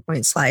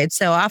PowerPoint slide.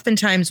 So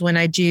oftentimes when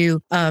I do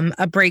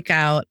a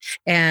breakout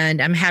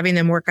and I'm having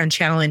them work on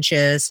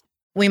challenges,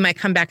 we might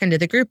come back into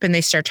the group and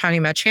they start talking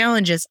about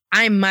challenges.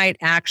 I might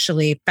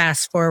actually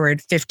fast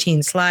forward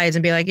 15 slides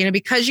and be like,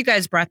 because you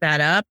guys brought that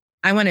up,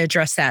 I want to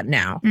address that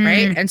now,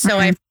 right? And so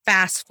I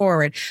fast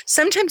forward.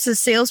 Sometimes as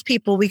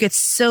salespeople, we get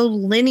so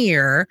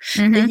linear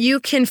that you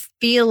can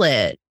feel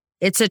it.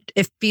 It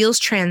feels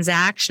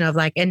transactional,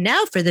 like, and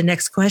now for the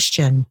next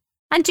question.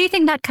 And do you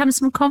think that comes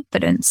from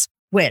confidence?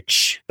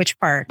 Which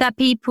part? That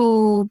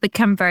people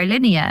become very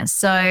linear.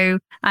 So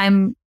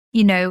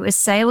as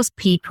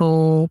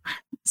salespeople,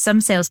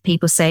 some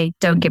salespeople say,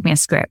 don't give me a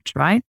script,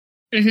 right?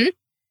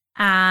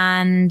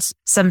 And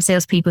some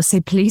salespeople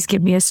say, please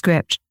give me a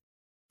script.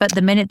 But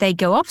the minute they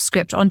go off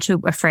script onto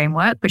a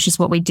framework, which is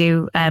what we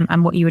do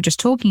and what you were just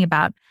talking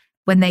about,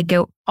 when they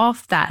go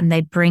off that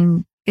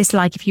and it's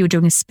like if you were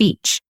doing a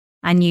speech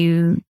and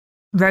you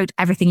wrote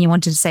everything you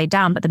wanted to say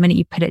down, but the minute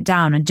you put it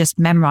down and just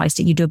memorized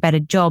it, you do a better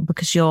job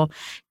because you're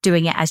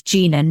doing it as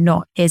Gina,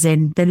 not as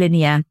in the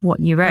linear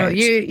what you wrote. Well,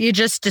 you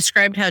just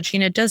described how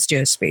Gina does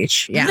do a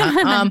speech.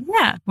 Yeah.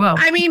 Yeah. Well,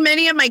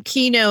 many of my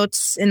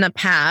keynotes in the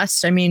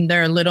past,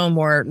 they're a little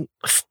more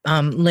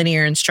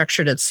linear and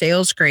structured at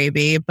Sales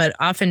Gravy, but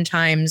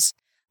oftentimes,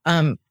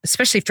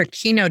 especially for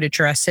keynote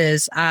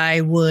addresses,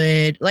 I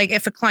would, like,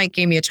 if a client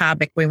gave me a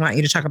topic, we want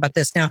you to talk about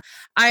this. Now,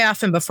 I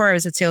often, before I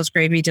was at Sales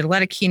Gravy, did a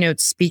lot of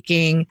keynote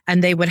speaking,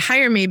 and they would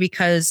hire me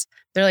because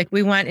they're like,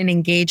 we want an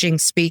engaging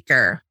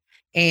speaker.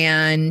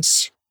 And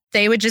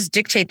they would just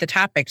dictate the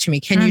topic to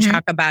me. Can you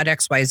talk about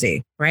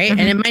XYZ? Right.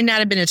 And it might not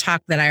have been a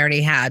talk that I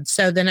already had.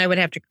 So then I would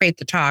have to create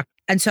the talk.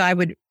 And so I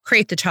would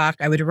create the talk.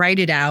 I would write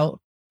it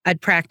out.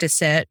 I'd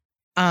practice it.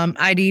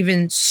 I'd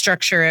even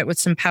structure it with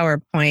some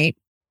PowerPoint.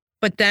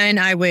 But then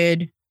I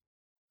would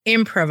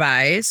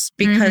improvise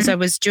because I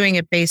was doing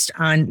it based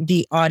on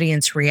the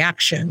audience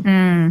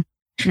reaction.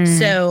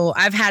 So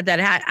I've had that.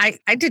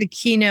 I did a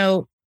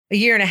keynote a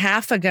year and a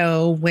half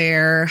ago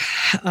where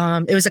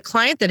it was a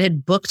client that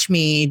had booked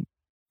me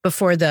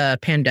before the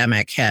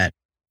pandemic hit.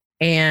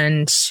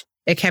 And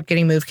it kept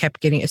getting moved,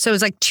 so it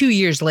was like 2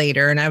 years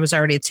later and I was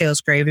already at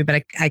Sales Gravy,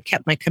 but I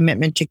kept my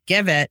commitment to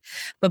give it.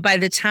 But by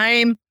the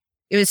time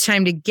it was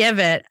time to give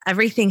it,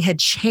 everything had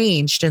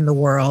changed in the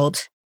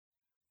world.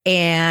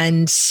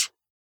 And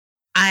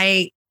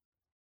I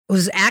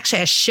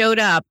showed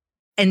up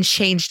and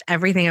changed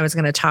everything I was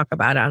going to talk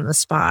about on the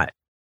spot.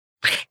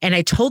 And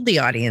I told the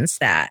audience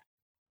that.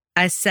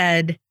 I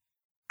said,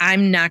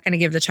 I'm not going to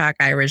give the talk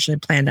I originally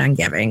planned on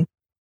giving.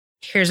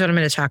 Here's what I'm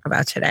going to talk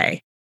about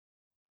today.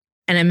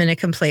 And I'm going to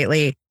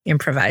completely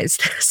improvise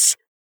this.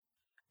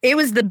 It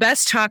was the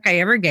best talk I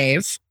ever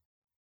gave.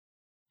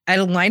 I had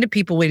a line of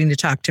people waiting to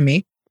talk to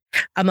me.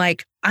 I'm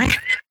like,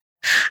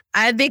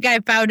 I think I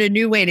found a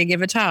new way to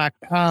give a talk.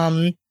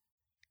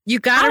 You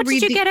got to read. How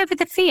did you get over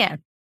the fear?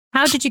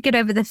 How did you get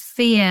over the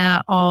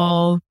fear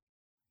of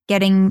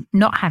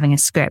not having a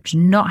script,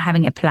 not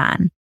having a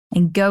plan,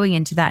 and going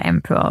into that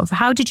improv?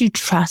 How did you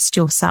trust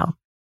yourself?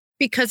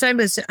 Because I'm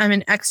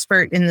an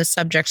expert in the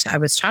subjects I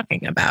was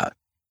talking about.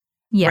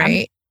 Yeah.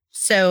 Right.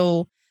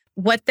 So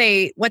what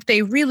they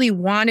really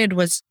wanted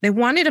was they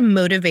wanted a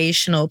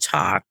motivational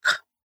talk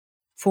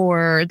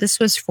for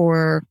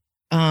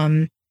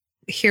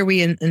here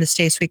in the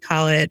States, we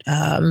call it,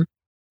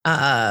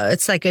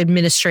 it's like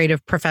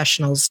Administrative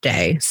Professionals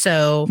Day.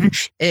 So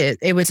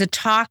it was a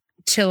talk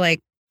to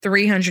like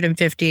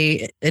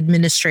 350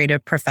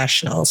 administrative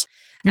professionals.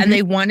 And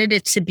they wanted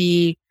it to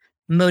be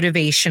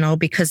motivational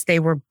because they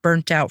were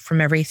burnt out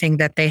from everything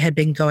that they had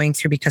been going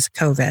through because of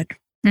COVID.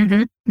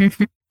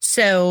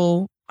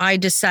 So I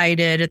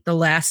decided at the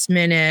last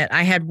minute,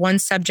 I had one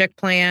subject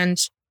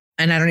planned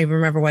and I don't even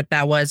remember what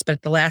that was. But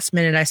at the last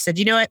minute, I said,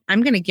 you know what?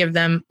 I'm going to give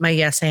them my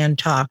yes and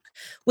talk,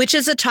 which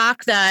is a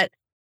talk that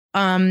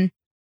I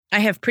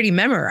have pretty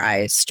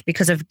memorized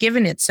because I've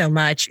given it so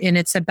much. And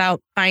it's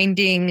about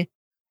finding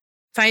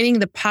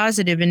the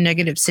positive in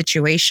negative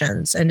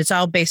situations. And it's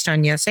all based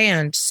on yes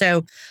and.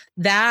 So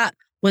that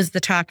was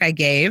the talk I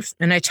gave.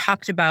 And I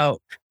talked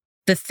about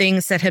the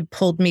things that had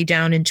pulled me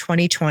down in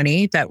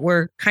 2020 that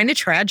were kind of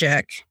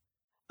tragic.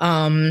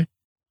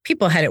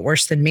 People had it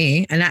worse than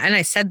me. And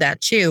I said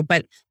that too,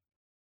 but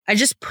I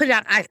just put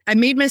out, I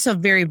made myself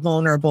very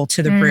vulnerable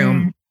to the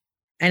room.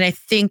 And I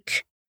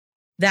think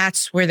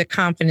that's where the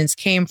confidence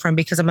came from,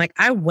 because I'm like,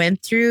 I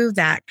went through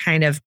that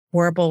kind of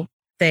horrible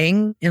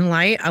thing in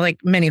life. I like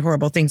many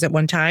horrible things at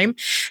one time,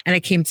 and I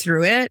came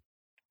through it.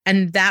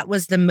 And that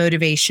was the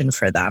motivation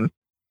for them.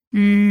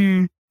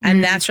 And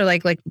that's where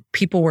like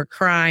people were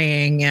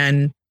crying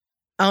and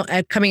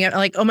coming out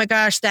like, oh my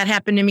gosh, that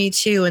happened to me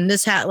too. And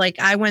this like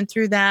I went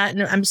through that,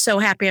 and I'm so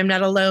happy I'm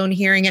not alone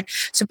hearing it.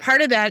 So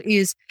part of that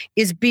is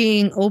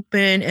being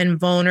open and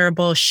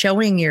vulnerable,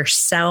 showing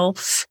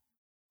yourself.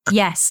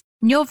 Yes.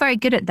 You're very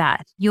good at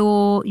that.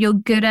 You're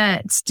good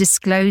at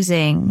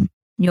disclosing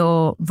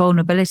your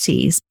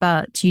vulnerabilities,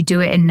 but you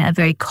do it in a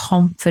very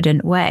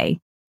confident way.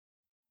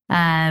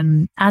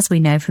 As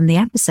we know from the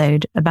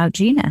episode about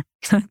Gina,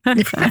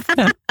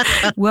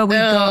 where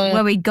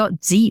we got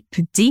deep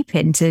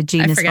into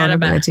Gina's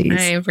vulnerabilities.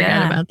 I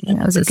forgot about that.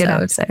 That was a good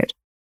episode.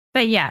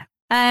 But yeah,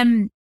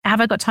 have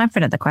I got time for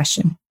another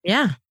question?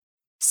 Yeah.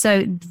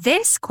 So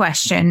this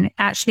question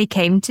actually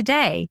came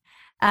today,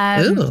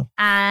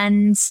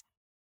 and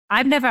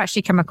I've never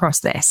actually come across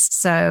this.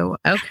 So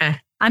okay,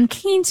 I'm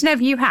keen to know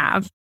if you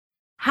have.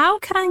 How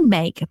can I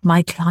make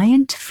my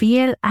client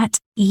feel at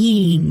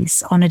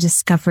ease on a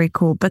discovery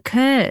call?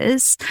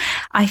 Because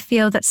I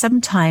feel that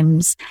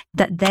sometimes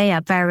that they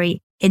are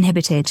very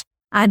inhibited.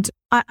 And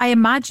I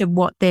imagine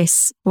what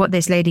this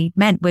lady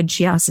meant when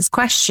she asked this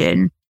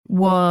question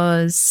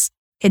was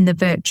in the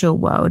virtual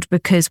world,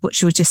 because what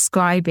she was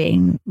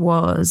describing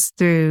was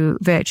through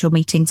virtual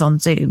meetings on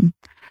Zoom.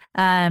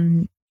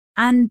 And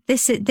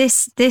this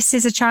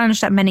is a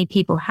challenge that many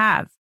people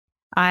have.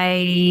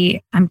 I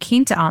am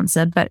keen to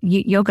answer, but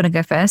you're going to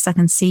go first. I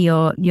can see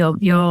you're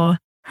you're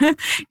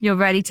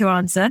ready to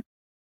answer.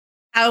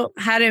 How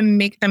to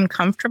make them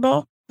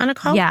comfortable on a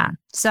call? Yeah.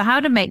 So how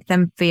to make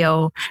them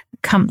feel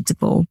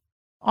comfortable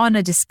on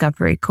a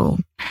discovery call.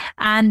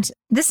 And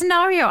the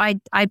scenario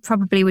I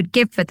probably would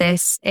give for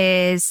this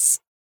is,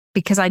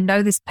 because I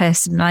know this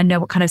person and I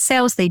know what kind of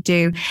sales they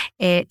do.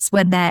 It's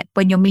when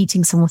you're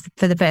meeting someone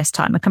for the first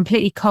time, a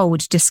completely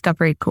cold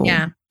discovery call.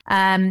 Yeah.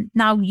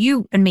 Now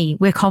you and me,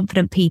 we're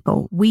confident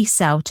people. We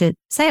sell to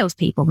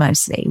salespeople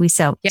mostly. We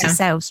sell to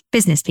sales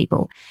business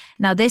people.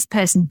 Now this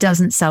person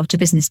doesn't sell to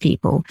business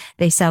people.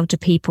 They sell to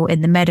people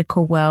in the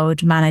medical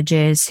world,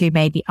 managers who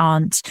maybe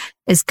aren't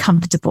as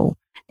comfortable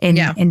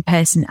in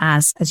person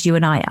as you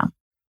and I are.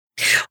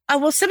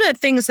 Well, some of the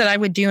things that I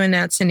would do in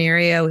that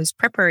scenario is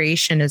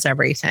preparation is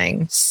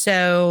everything.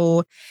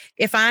 So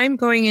if I'm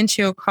going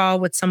into a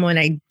call with someone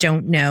I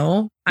don't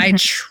know, I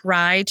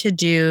try to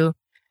do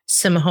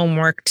some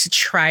homework to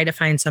try to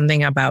find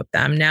something about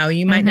them. Now,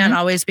 you might not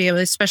always be able,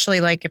 especially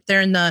like if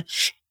they're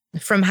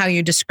from how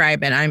you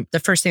describe it, the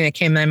first thing that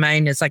came to my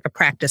mind is like a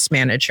practice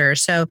manager.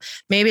 So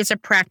maybe it's a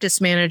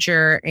practice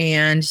manager,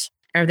 and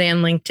are they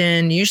on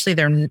LinkedIn? Usually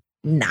they're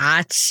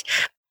not.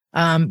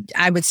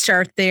 I would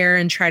start there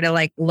and try to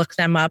like look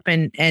them up,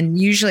 and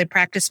usually a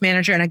practice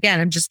manager. And again,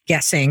 I'm just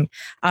guessing.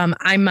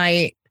 I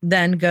might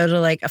then go to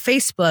like a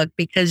Facebook,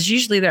 because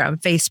usually they're on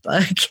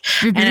Facebook,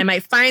 and I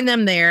might find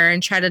them there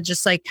and try to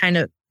just like kind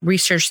of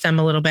research them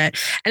a little bit.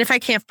 And if I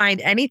can't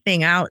find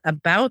anything out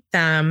about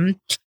them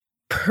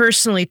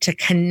personally to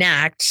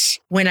connect,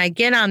 when I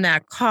get on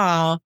that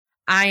call,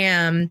 I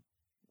am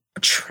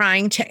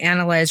trying to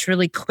analyze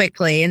really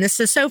quickly. And this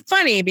is so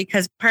funny,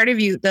 because part of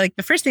you, like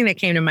the first thing that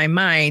came to my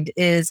mind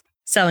is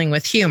selling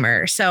with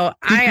humor. So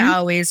I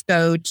always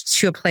go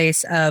to a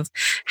place of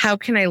how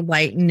can I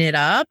lighten it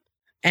up?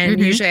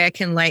 And usually I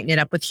can lighten it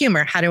up with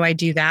humor. How do I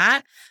do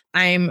that?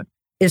 I'm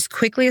as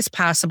quickly as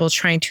possible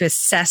trying to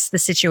assess the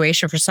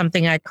situation for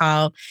something I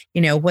call,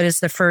 what is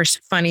the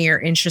first funny or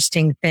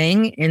interesting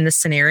thing in the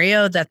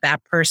scenario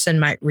that person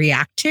might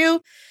react to.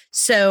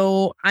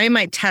 So I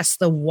might test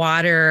the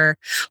water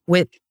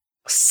with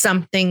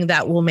something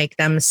that will make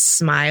them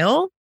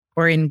smile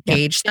or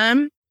engage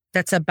them.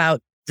 That's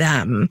about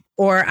them.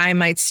 Or I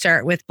might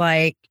start with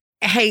like,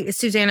 hey,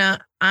 Susanna,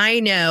 I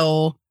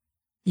know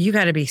you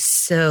got to be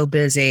so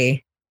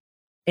busy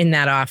in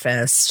that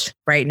office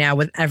right now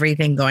with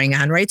everything going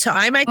on, right? So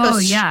I might go.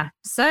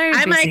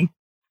 busy.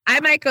 I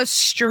might go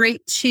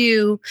straight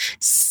to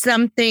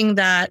something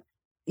that,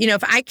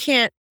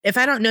 if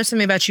I don't know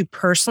something about you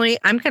personally,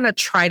 I'm going to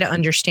try to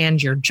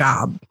understand your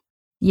job.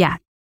 Yeah.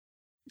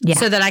 Yeah.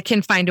 So that I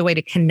can find a way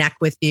to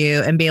connect with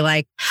you and be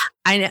like,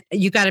 I know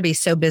you got to be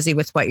so busy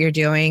with what you're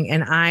doing.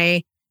 And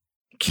I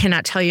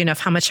cannot tell you enough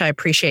how much I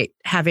appreciate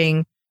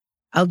having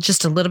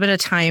just a little bit of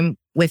time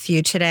with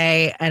you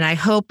today. And I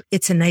hope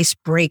it's a nice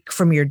break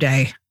from your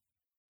day.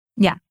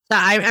 Yeah. So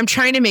I'm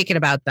trying to make it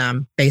about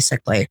them,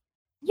 basically.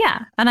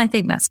 Yeah. And I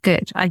think that's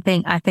good. I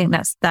think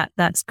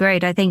that's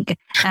great. I think,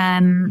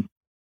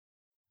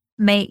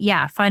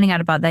 finding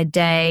out about their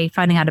day,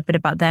 finding out a bit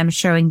about them,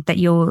 showing that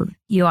you're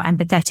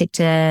empathetic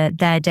to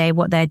their day,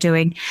 what they're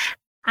doing.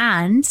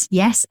 And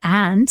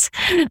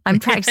I'm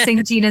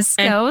practicing Gina's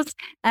skills.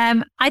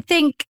 I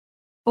think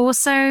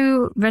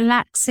also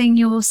relaxing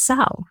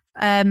yourself.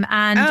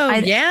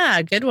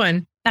 Good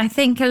one. I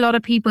think a lot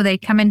of people, they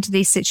come into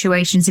these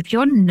situations, if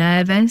you're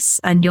nervous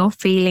and you're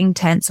feeling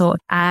tense, or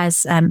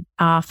as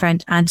our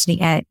friend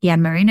Anthony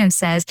Marino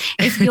says,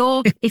 if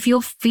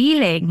you're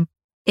feeling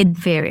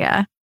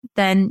inferior,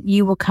 then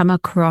you will come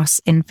across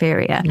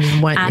inferior.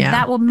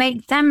 That will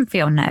make them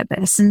feel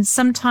nervous. And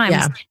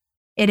sometimes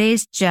it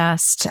is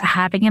just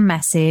having a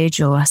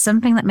message or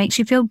something that makes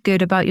you feel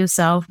good about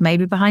yourself,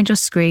 maybe behind your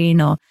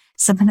screen, or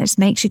something that just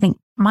makes you think,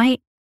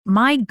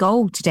 my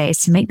goal today is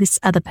to make this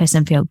other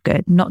person feel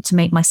good, not to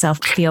make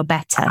myself feel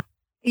better.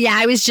 Yeah,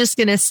 I was just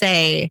going to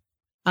say,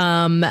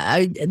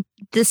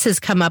 this has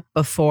come up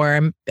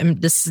before.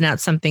 This is not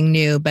something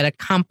new, but a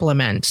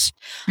compliment,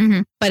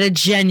 but a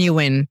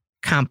genuine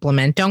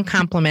compliment. Don't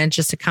compliment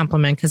just a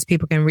compliment, because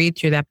people can read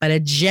through that, but a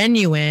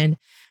genuine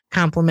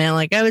compliment.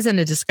 Like, I was in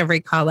a discovery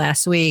call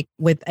last week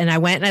and I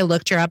went and I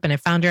looked her up and I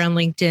found her on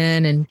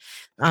LinkedIn and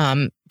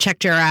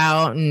checked her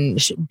out, and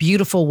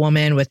beautiful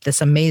woman with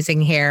this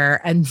amazing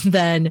hair. And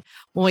then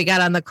when we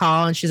got on the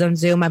call and she's on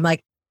Zoom, I'm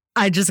like,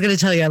 I'm just going to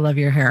tell you, I love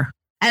your hair.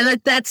 And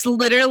that's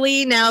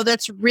literally, now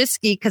that's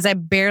risky because I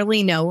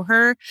barely know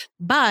her,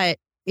 but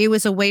it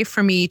was a way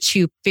for me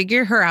to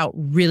figure her out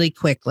really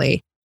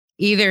quickly.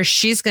 Either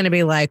she's going to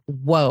be like,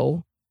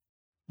 whoa,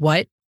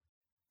 what?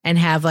 And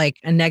have like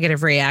a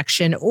negative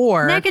reaction,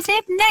 or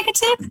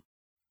negative.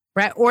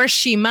 Right. Or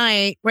she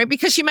might, right.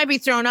 Because she might be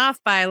thrown off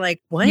by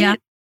like, what? Yeah.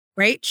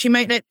 Right. She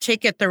might not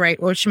take it the right,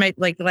 or she might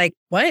like,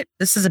 what?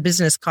 This is a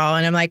business call.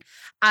 And I'm like,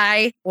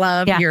 I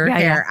love your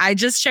hair. I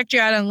just checked you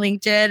out on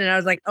LinkedIn and I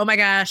was like, oh my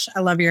gosh,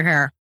 I love your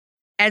hair.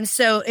 And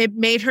so it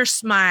made her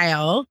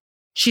smile.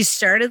 She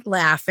started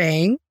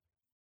laughing.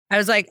 I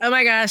was like, oh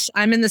my gosh,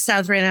 I'm in the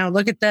South right now.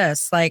 Look at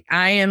this. Like,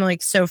 I am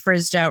like so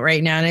frizzed out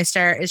right now.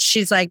 And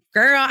she's like,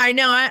 girl, I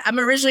know I'm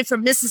originally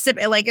from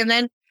Mississippi. Like, and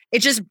then it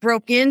just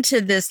broke into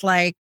this,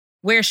 like,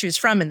 where she was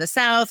from in the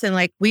South. And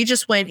like, we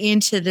just went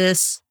into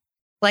this,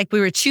 like,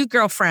 we were two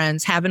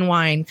girlfriends having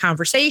wine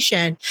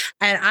conversation.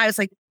 And I was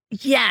like,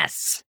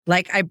 yes,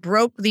 like I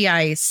broke the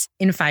ice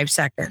in 5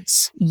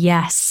 seconds.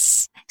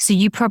 Yes. So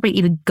you probably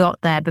even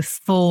got there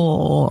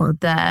before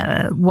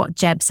what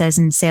Jeb says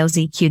in Sales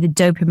EQ, the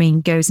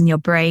dopamine goes in your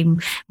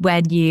brain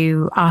when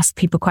you ask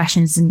people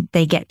questions and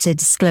they get to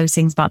disclose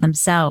things about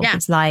themselves. Yeah.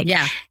 It's like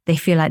they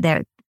feel like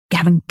they're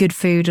having good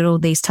food and all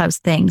these types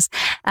of things.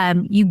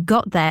 You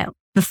got there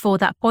before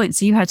that point.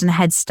 So you had a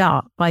head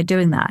start by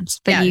doing that.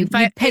 But you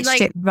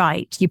pitched it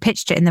right. You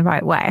pitched it in the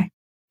right way.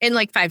 In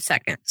like 5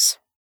 seconds.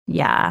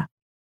 Yeah.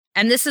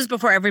 And this is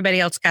before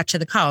everybody else got to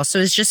the call. So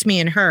it's just me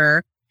and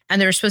her. And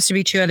there were supposed to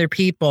be 2 other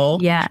people.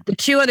 Yeah. The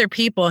 2 other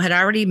people had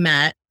already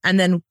met. And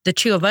then the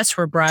 2 of us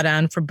were brought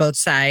on for both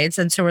sides.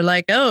 And so we're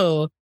like,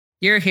 oh,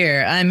 you're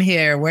here. I'm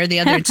here. We're the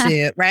other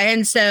 2. Right.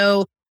 And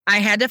so I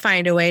had to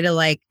find a way to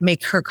like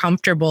make her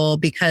comfortable,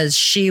 because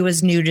she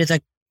was new to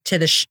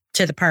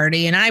the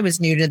party and I was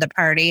new to the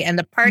party, and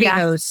the party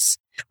hosts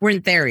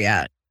weren't there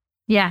yet.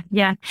 Yeah.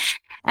 Yeah.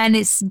 And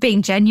it's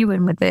being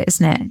genuine with it,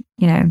 isn't it?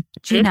 You know,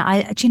 Gina,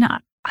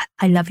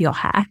 I love your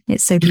hair.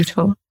 It's so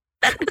beautiful.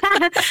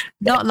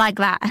 Not like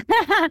that.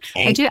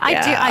 I do.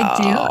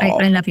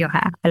 I love your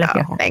hair. I love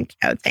your hair.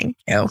 Thank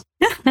you.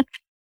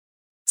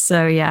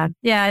 So yeah.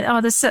 Oh,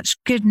 there's such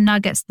good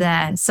nuggets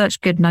there.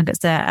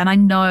 And I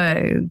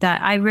know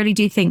that I really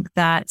do think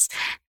that,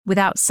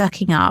 without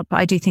sucking up,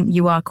 I do think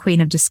you are queen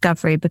of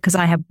discovery, because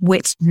I have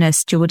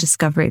witnessed your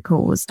discovery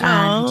calls,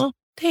 and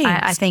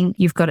I think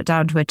you've got it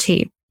down to a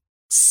T.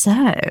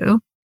 So.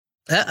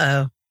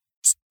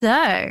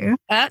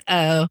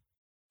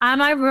 Am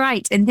I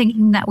right in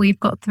thinking that we've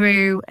got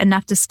through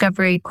enough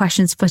discovery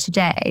questions for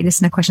today,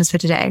 listener questions for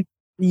today?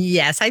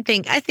 Yes, I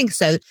think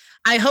so.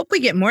 I hope we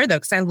get more, though,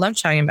 because I love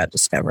talking about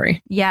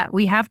discovery. Yeah,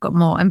 we have got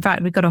more. In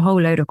fact, we've got a whole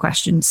load of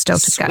questions still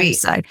to go.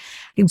 So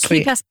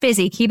keep us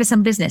busy, keep us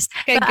on business.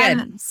 Okay,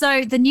 good.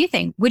 So the new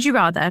thing, Would You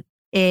Rather,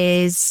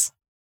 is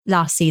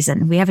last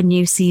season. We have a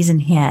new season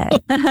here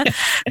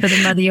for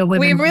the Mother Your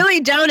Women. We really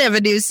don't have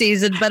a new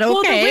season, but okay.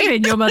 For the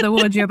women your mother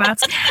warned you about.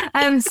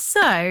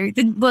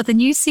 The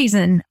new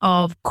season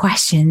of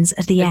questions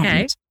at the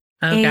end.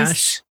 Oh,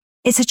 gosh.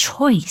 It's a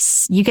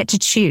choice. You get to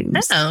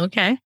choose. Oh,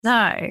 okay.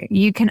 So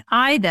you can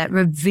either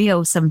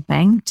reveal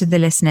something to the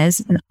listeners,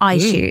 and I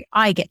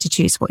get to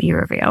choose what you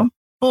reveal,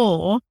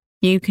 or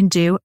you can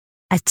do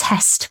a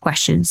test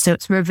question. So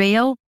it's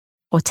reveal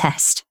or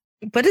test.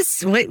 What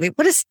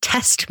does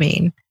test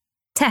mean?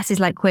 Test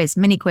is like quiz,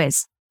 mini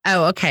quiz.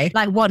 Oh, okay.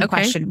 Like one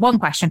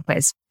question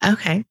quiz.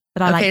 Okay.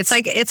 But it's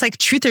like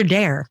truth or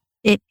dare.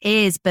 It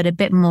is, but a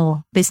bit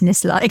more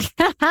business-like.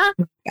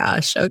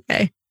 Gosh.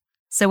 Okay.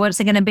 So what's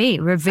it going to be?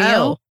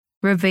 Reveal,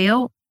 or quiz?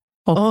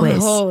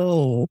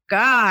 Oh,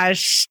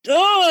 gosh.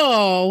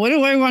 Oh, what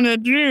do I want to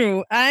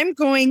do? I'm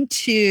going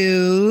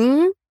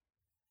to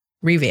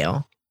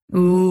reveal.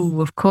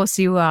 Ooh, of course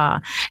you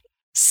are.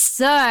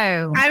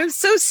 So I'm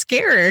so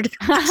scared.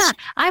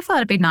 I thought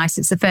it'd be nice.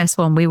 It's the first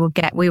one. We will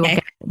get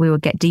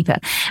deeper.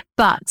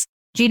 But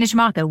Gina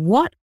Trimarco,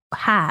 what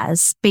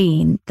has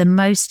been the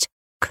most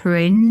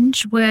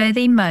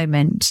cringe-worthy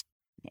moment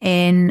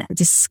in a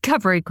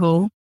discovery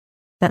call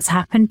that's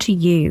happened to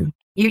you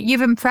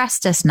You've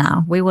impressed us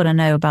now. We want to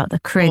know about the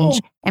cringe,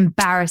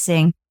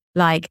 embarrassing,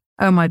 like,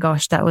 oh my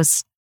gosh, that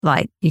was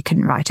like, you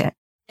couldn't write it.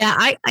 Yeah,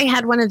 I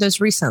had one of those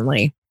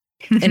recently.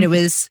 And it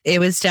was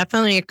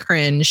definitely a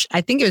cringe.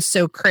 I think it was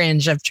so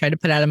cringe I've tried to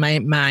put out of my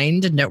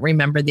mind and don't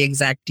remember the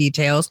exact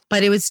details.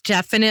 But it was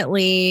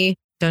definitely,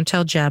 don't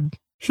tell Jeb.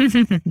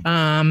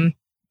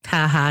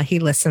 Haha, he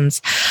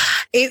listens.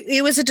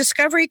 It was a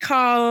discovery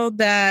call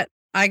that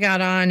I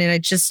got on, and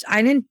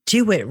I didn't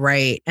do it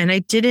right. And I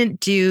didn't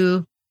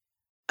do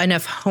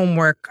enough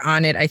homework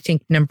on it. I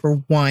think number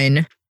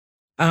one,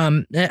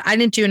 I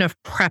didn't do enough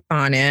prep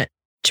on it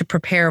to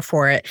prepare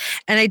for it.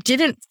 And I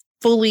didn't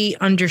fully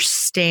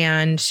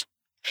understand.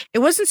 It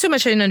wasn't so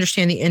much I didn't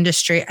understand the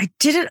industry. I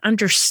didn't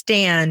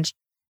understand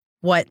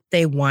what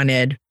they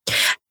wanted.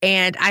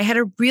 And I had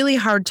a really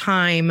hard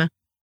time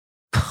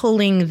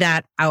pulling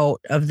that out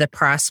of the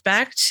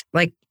prospect.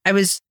 Like at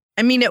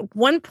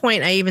one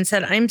point I even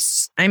said,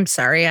 I'm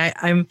sorry.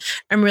 I'm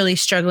really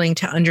struggling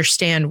to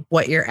understand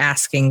what you're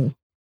asking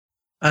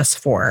us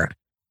for.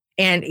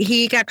 And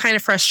he got kind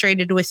of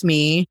frustrated with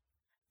me.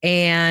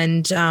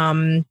 And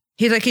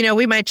he's like,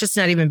 we might just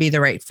not even be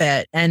the right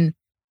fit. And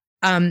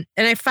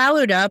I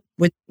followed up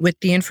with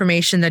the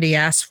information that he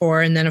asked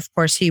for. And then of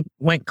course he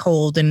went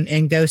cold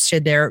and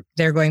ghosted there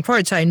going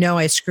forward. So I know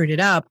I screwed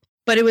it up,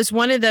 but it was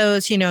one of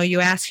those,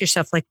 you ask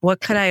yourself, like, what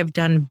could I have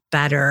done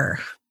better?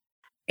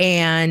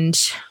 And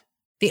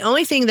the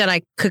only thing that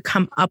I could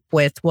come up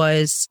with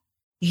was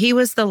he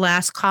was the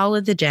last call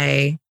of the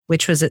day,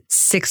 which was at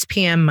 6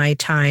 p.m. my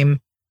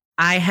time.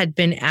 I had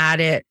been at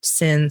it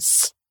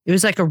since it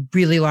was like a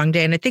really long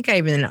day. And I think I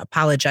even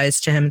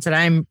apologized to him and said,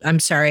 I'm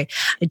sorry.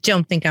 I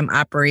don't think I'm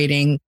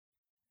operating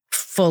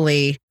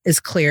fully as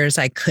clear as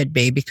I could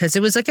be, because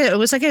it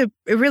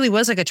really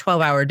was like a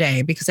 12-hour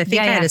day, because I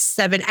think I had a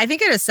 7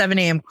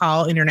 a.m.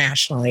 call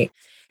internationally.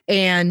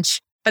 And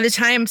by the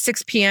time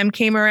 6 p.m.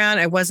 came around,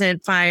 I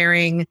wasn't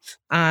firing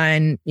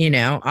on,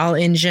 all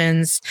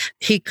engines.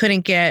 He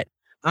couldn't get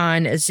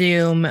on a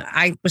Zoom.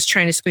 I was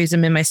trying to squeeze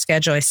him in my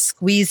schedule. I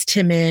squeezed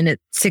him in at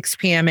 6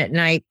 p.m. at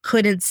night,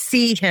 couldn't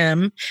see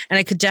him. And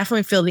I could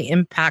definitely feel the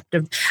impact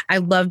of, I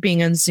love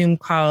being on Zoom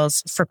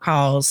calls for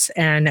calls,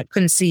 and I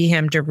couldn't see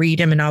him to read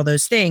him and all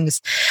those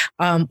things,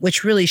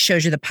 which really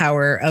shows you the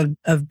power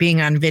of being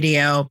on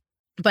video.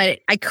 But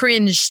I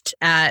cringed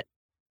at,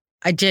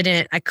 I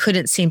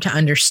couldn't seem to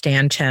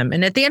understand him.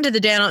 And at the end of the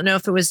day, I don't know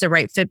if it was the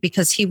right fit,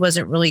 because he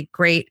wasn't really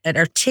great at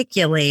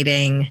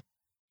articulating.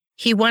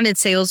 He wanted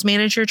sales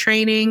manager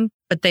training,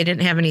 but they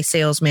didn't have any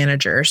sales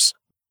managers.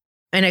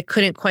 And I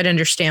couldn't quite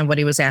understand what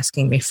he was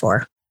asking me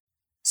for.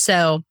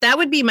 So that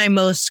would be my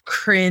most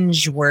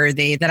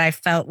cringe-worthy, that I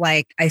felt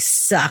like I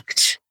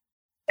sucked.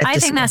 I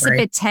think that's a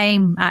bit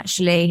tame,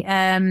 actually.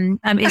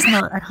 It's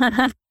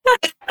not.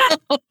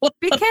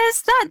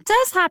 Because that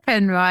does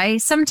happen,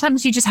 right?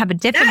 Sometimes you just have a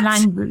different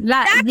language.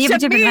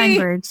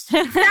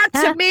 That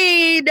to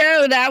me,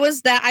 no, that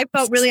was that. I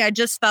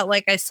just felt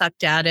like I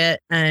sucked at it,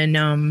 and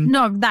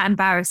not that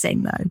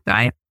embarrassing though,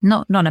 right?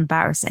 Not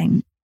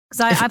embarrassing,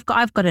 because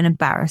I've got an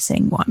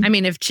embarrassing one. I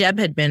mean, if Jeb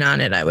had been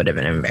on it, I would have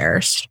been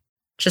embarrassed.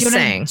 Just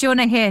saying. Do you want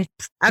to hear?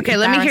 Okay,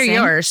 let me hear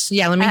yours.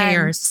 Yeah, let me hear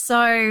yours.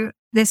 So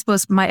this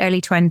was my early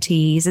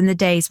 20s, in the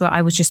days where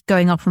I was just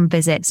going off on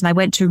visits, and I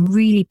went to a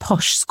really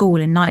posh school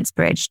in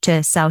Knightsbridge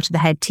to sell to the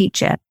head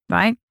teacher,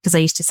 right? Because I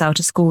used to sell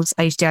to schools.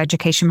 I used to do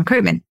education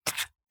recruitment.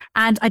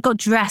 And I got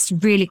dressed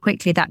really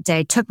quickly that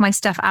day, took my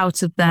stuff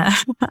out of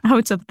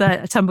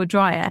the tumble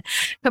dryer,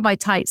 put my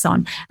tights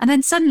on. And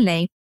then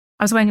suddenly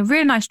I was wearing a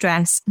really nice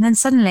dress. And then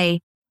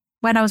suddenly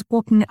when I was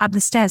walking up the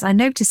stairs, I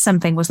noticed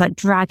something was like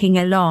dragging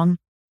along,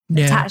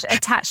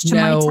 attached to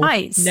my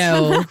tights.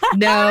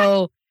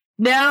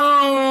 No,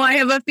 I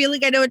have a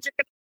feeling I know what you're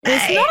going to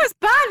say. It's not as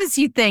bad as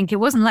you think. It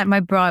wasn't like my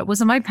bra. It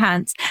wasn't my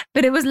pants.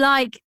 But it was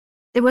like,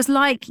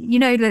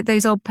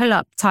 those old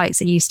pull-up tights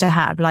that you used to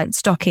have, like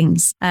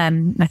stockings,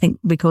 I think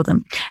we call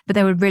them. But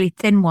they were really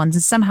thin ones.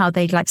 And somehow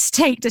they'd like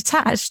stayed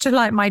attached to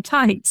like my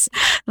tights,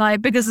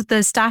 like because of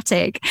the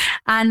static.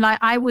 And like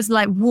I was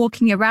like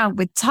walking around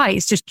with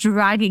tights just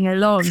dragging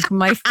along from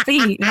my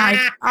feet. Like,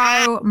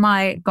 oh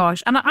my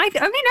gosh. And I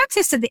only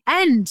noticed at the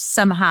end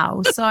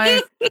somehow.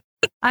 So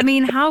I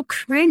mean, how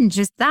cringe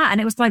is that?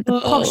 And it was like the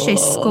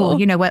poshest school,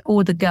 where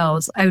all the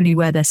girls only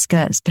wear their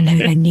skirts below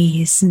their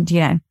knees, and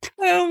Oh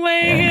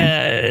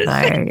my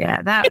god! So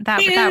yeah,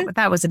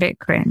 that was a bit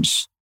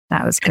cringe.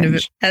 That was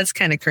cringe. That's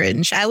kind of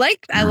cringe. I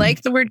like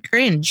the word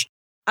cringe.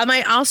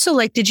 I also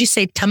like. Did you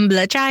say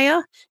Tumblr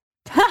Jaya?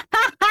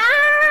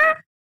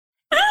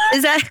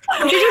 Is that?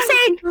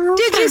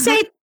 Did you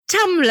say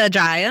Tumblr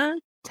Jaya?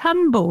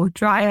 Tumble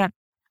dryer.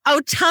 Oh,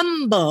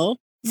 tumble.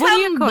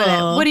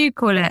 What do you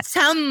call it?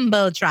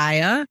 Tumble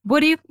dryer. What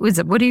do you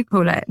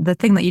call it? The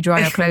thing that you dry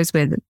your clothes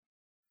with?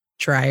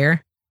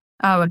 Dryer.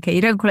 Oh, okay.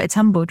 You don't call it a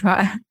tumble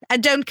dryer. I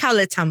don't call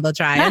it tumble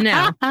dryer.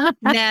 No, no,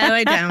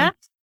 I don't.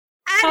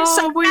 I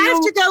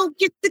have to go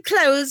get the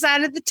clothes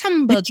out of the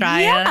tumble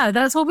dryer. Yeah,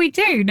 that's what we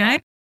do. No.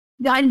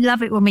 I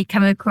love it when we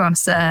come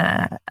across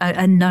a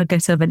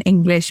nugget of an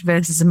English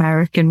versus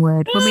American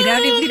word. When we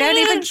don't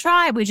even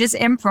try, we just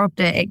improv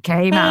it. It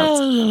came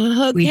out.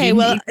 Okay,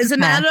 well, as a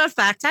matter of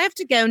fact, I have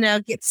to go now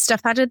get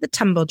stuff out of the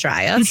tumble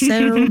dryer.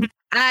 So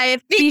I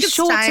think be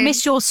sure to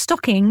miss your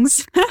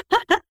stockings.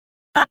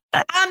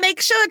 I'll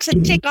make sure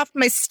to take off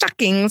my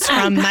stockings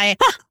from my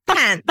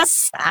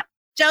pants.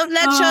 Don't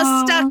let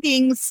your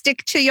stockings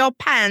stick to your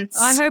pants.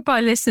 I hope our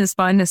listeners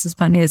find this as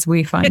funny as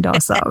we find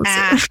ourselves.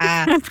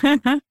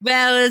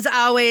 Well, as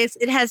always,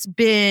 it has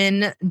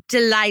been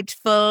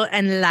delightful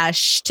and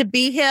lush to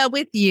be here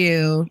with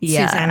you,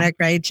 Susanna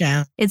Gray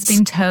Jones. It's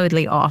been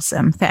totally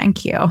awesome.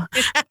 Thank you.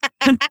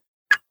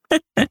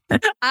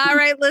 All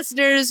right,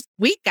 listeners,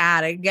 we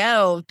gotta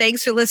go.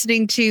 Thanks for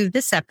listening to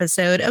this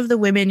episode of The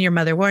Women Your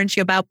Mother Warned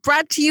You About,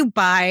 brought to you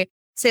by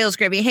Sales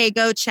Gravy. Hey,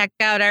 go check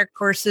out our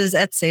courses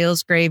at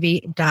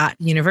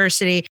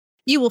salesgravy.university.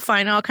 You will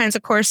find all kinds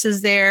of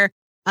courses there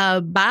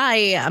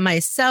by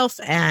myself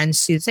and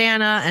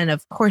Susanna, and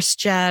of course,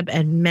 Jeb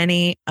and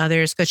many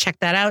others. Go check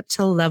that out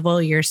to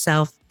level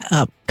yourself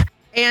up.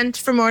 And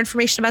for more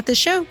information about this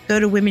show, go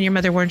to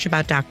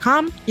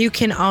womenyourmotherwarnedyouabout.com. You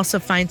can also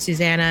find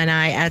Susanna and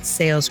I at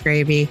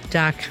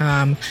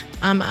salesgravy.com.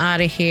 I'm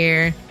out of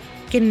here.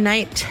 Good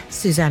night,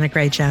 Susanna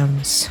Gray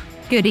Jones.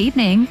 Good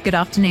evening, good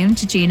afternoon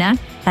to Gina.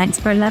 Thanks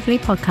for a lovely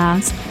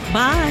podcast.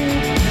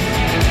 Bye.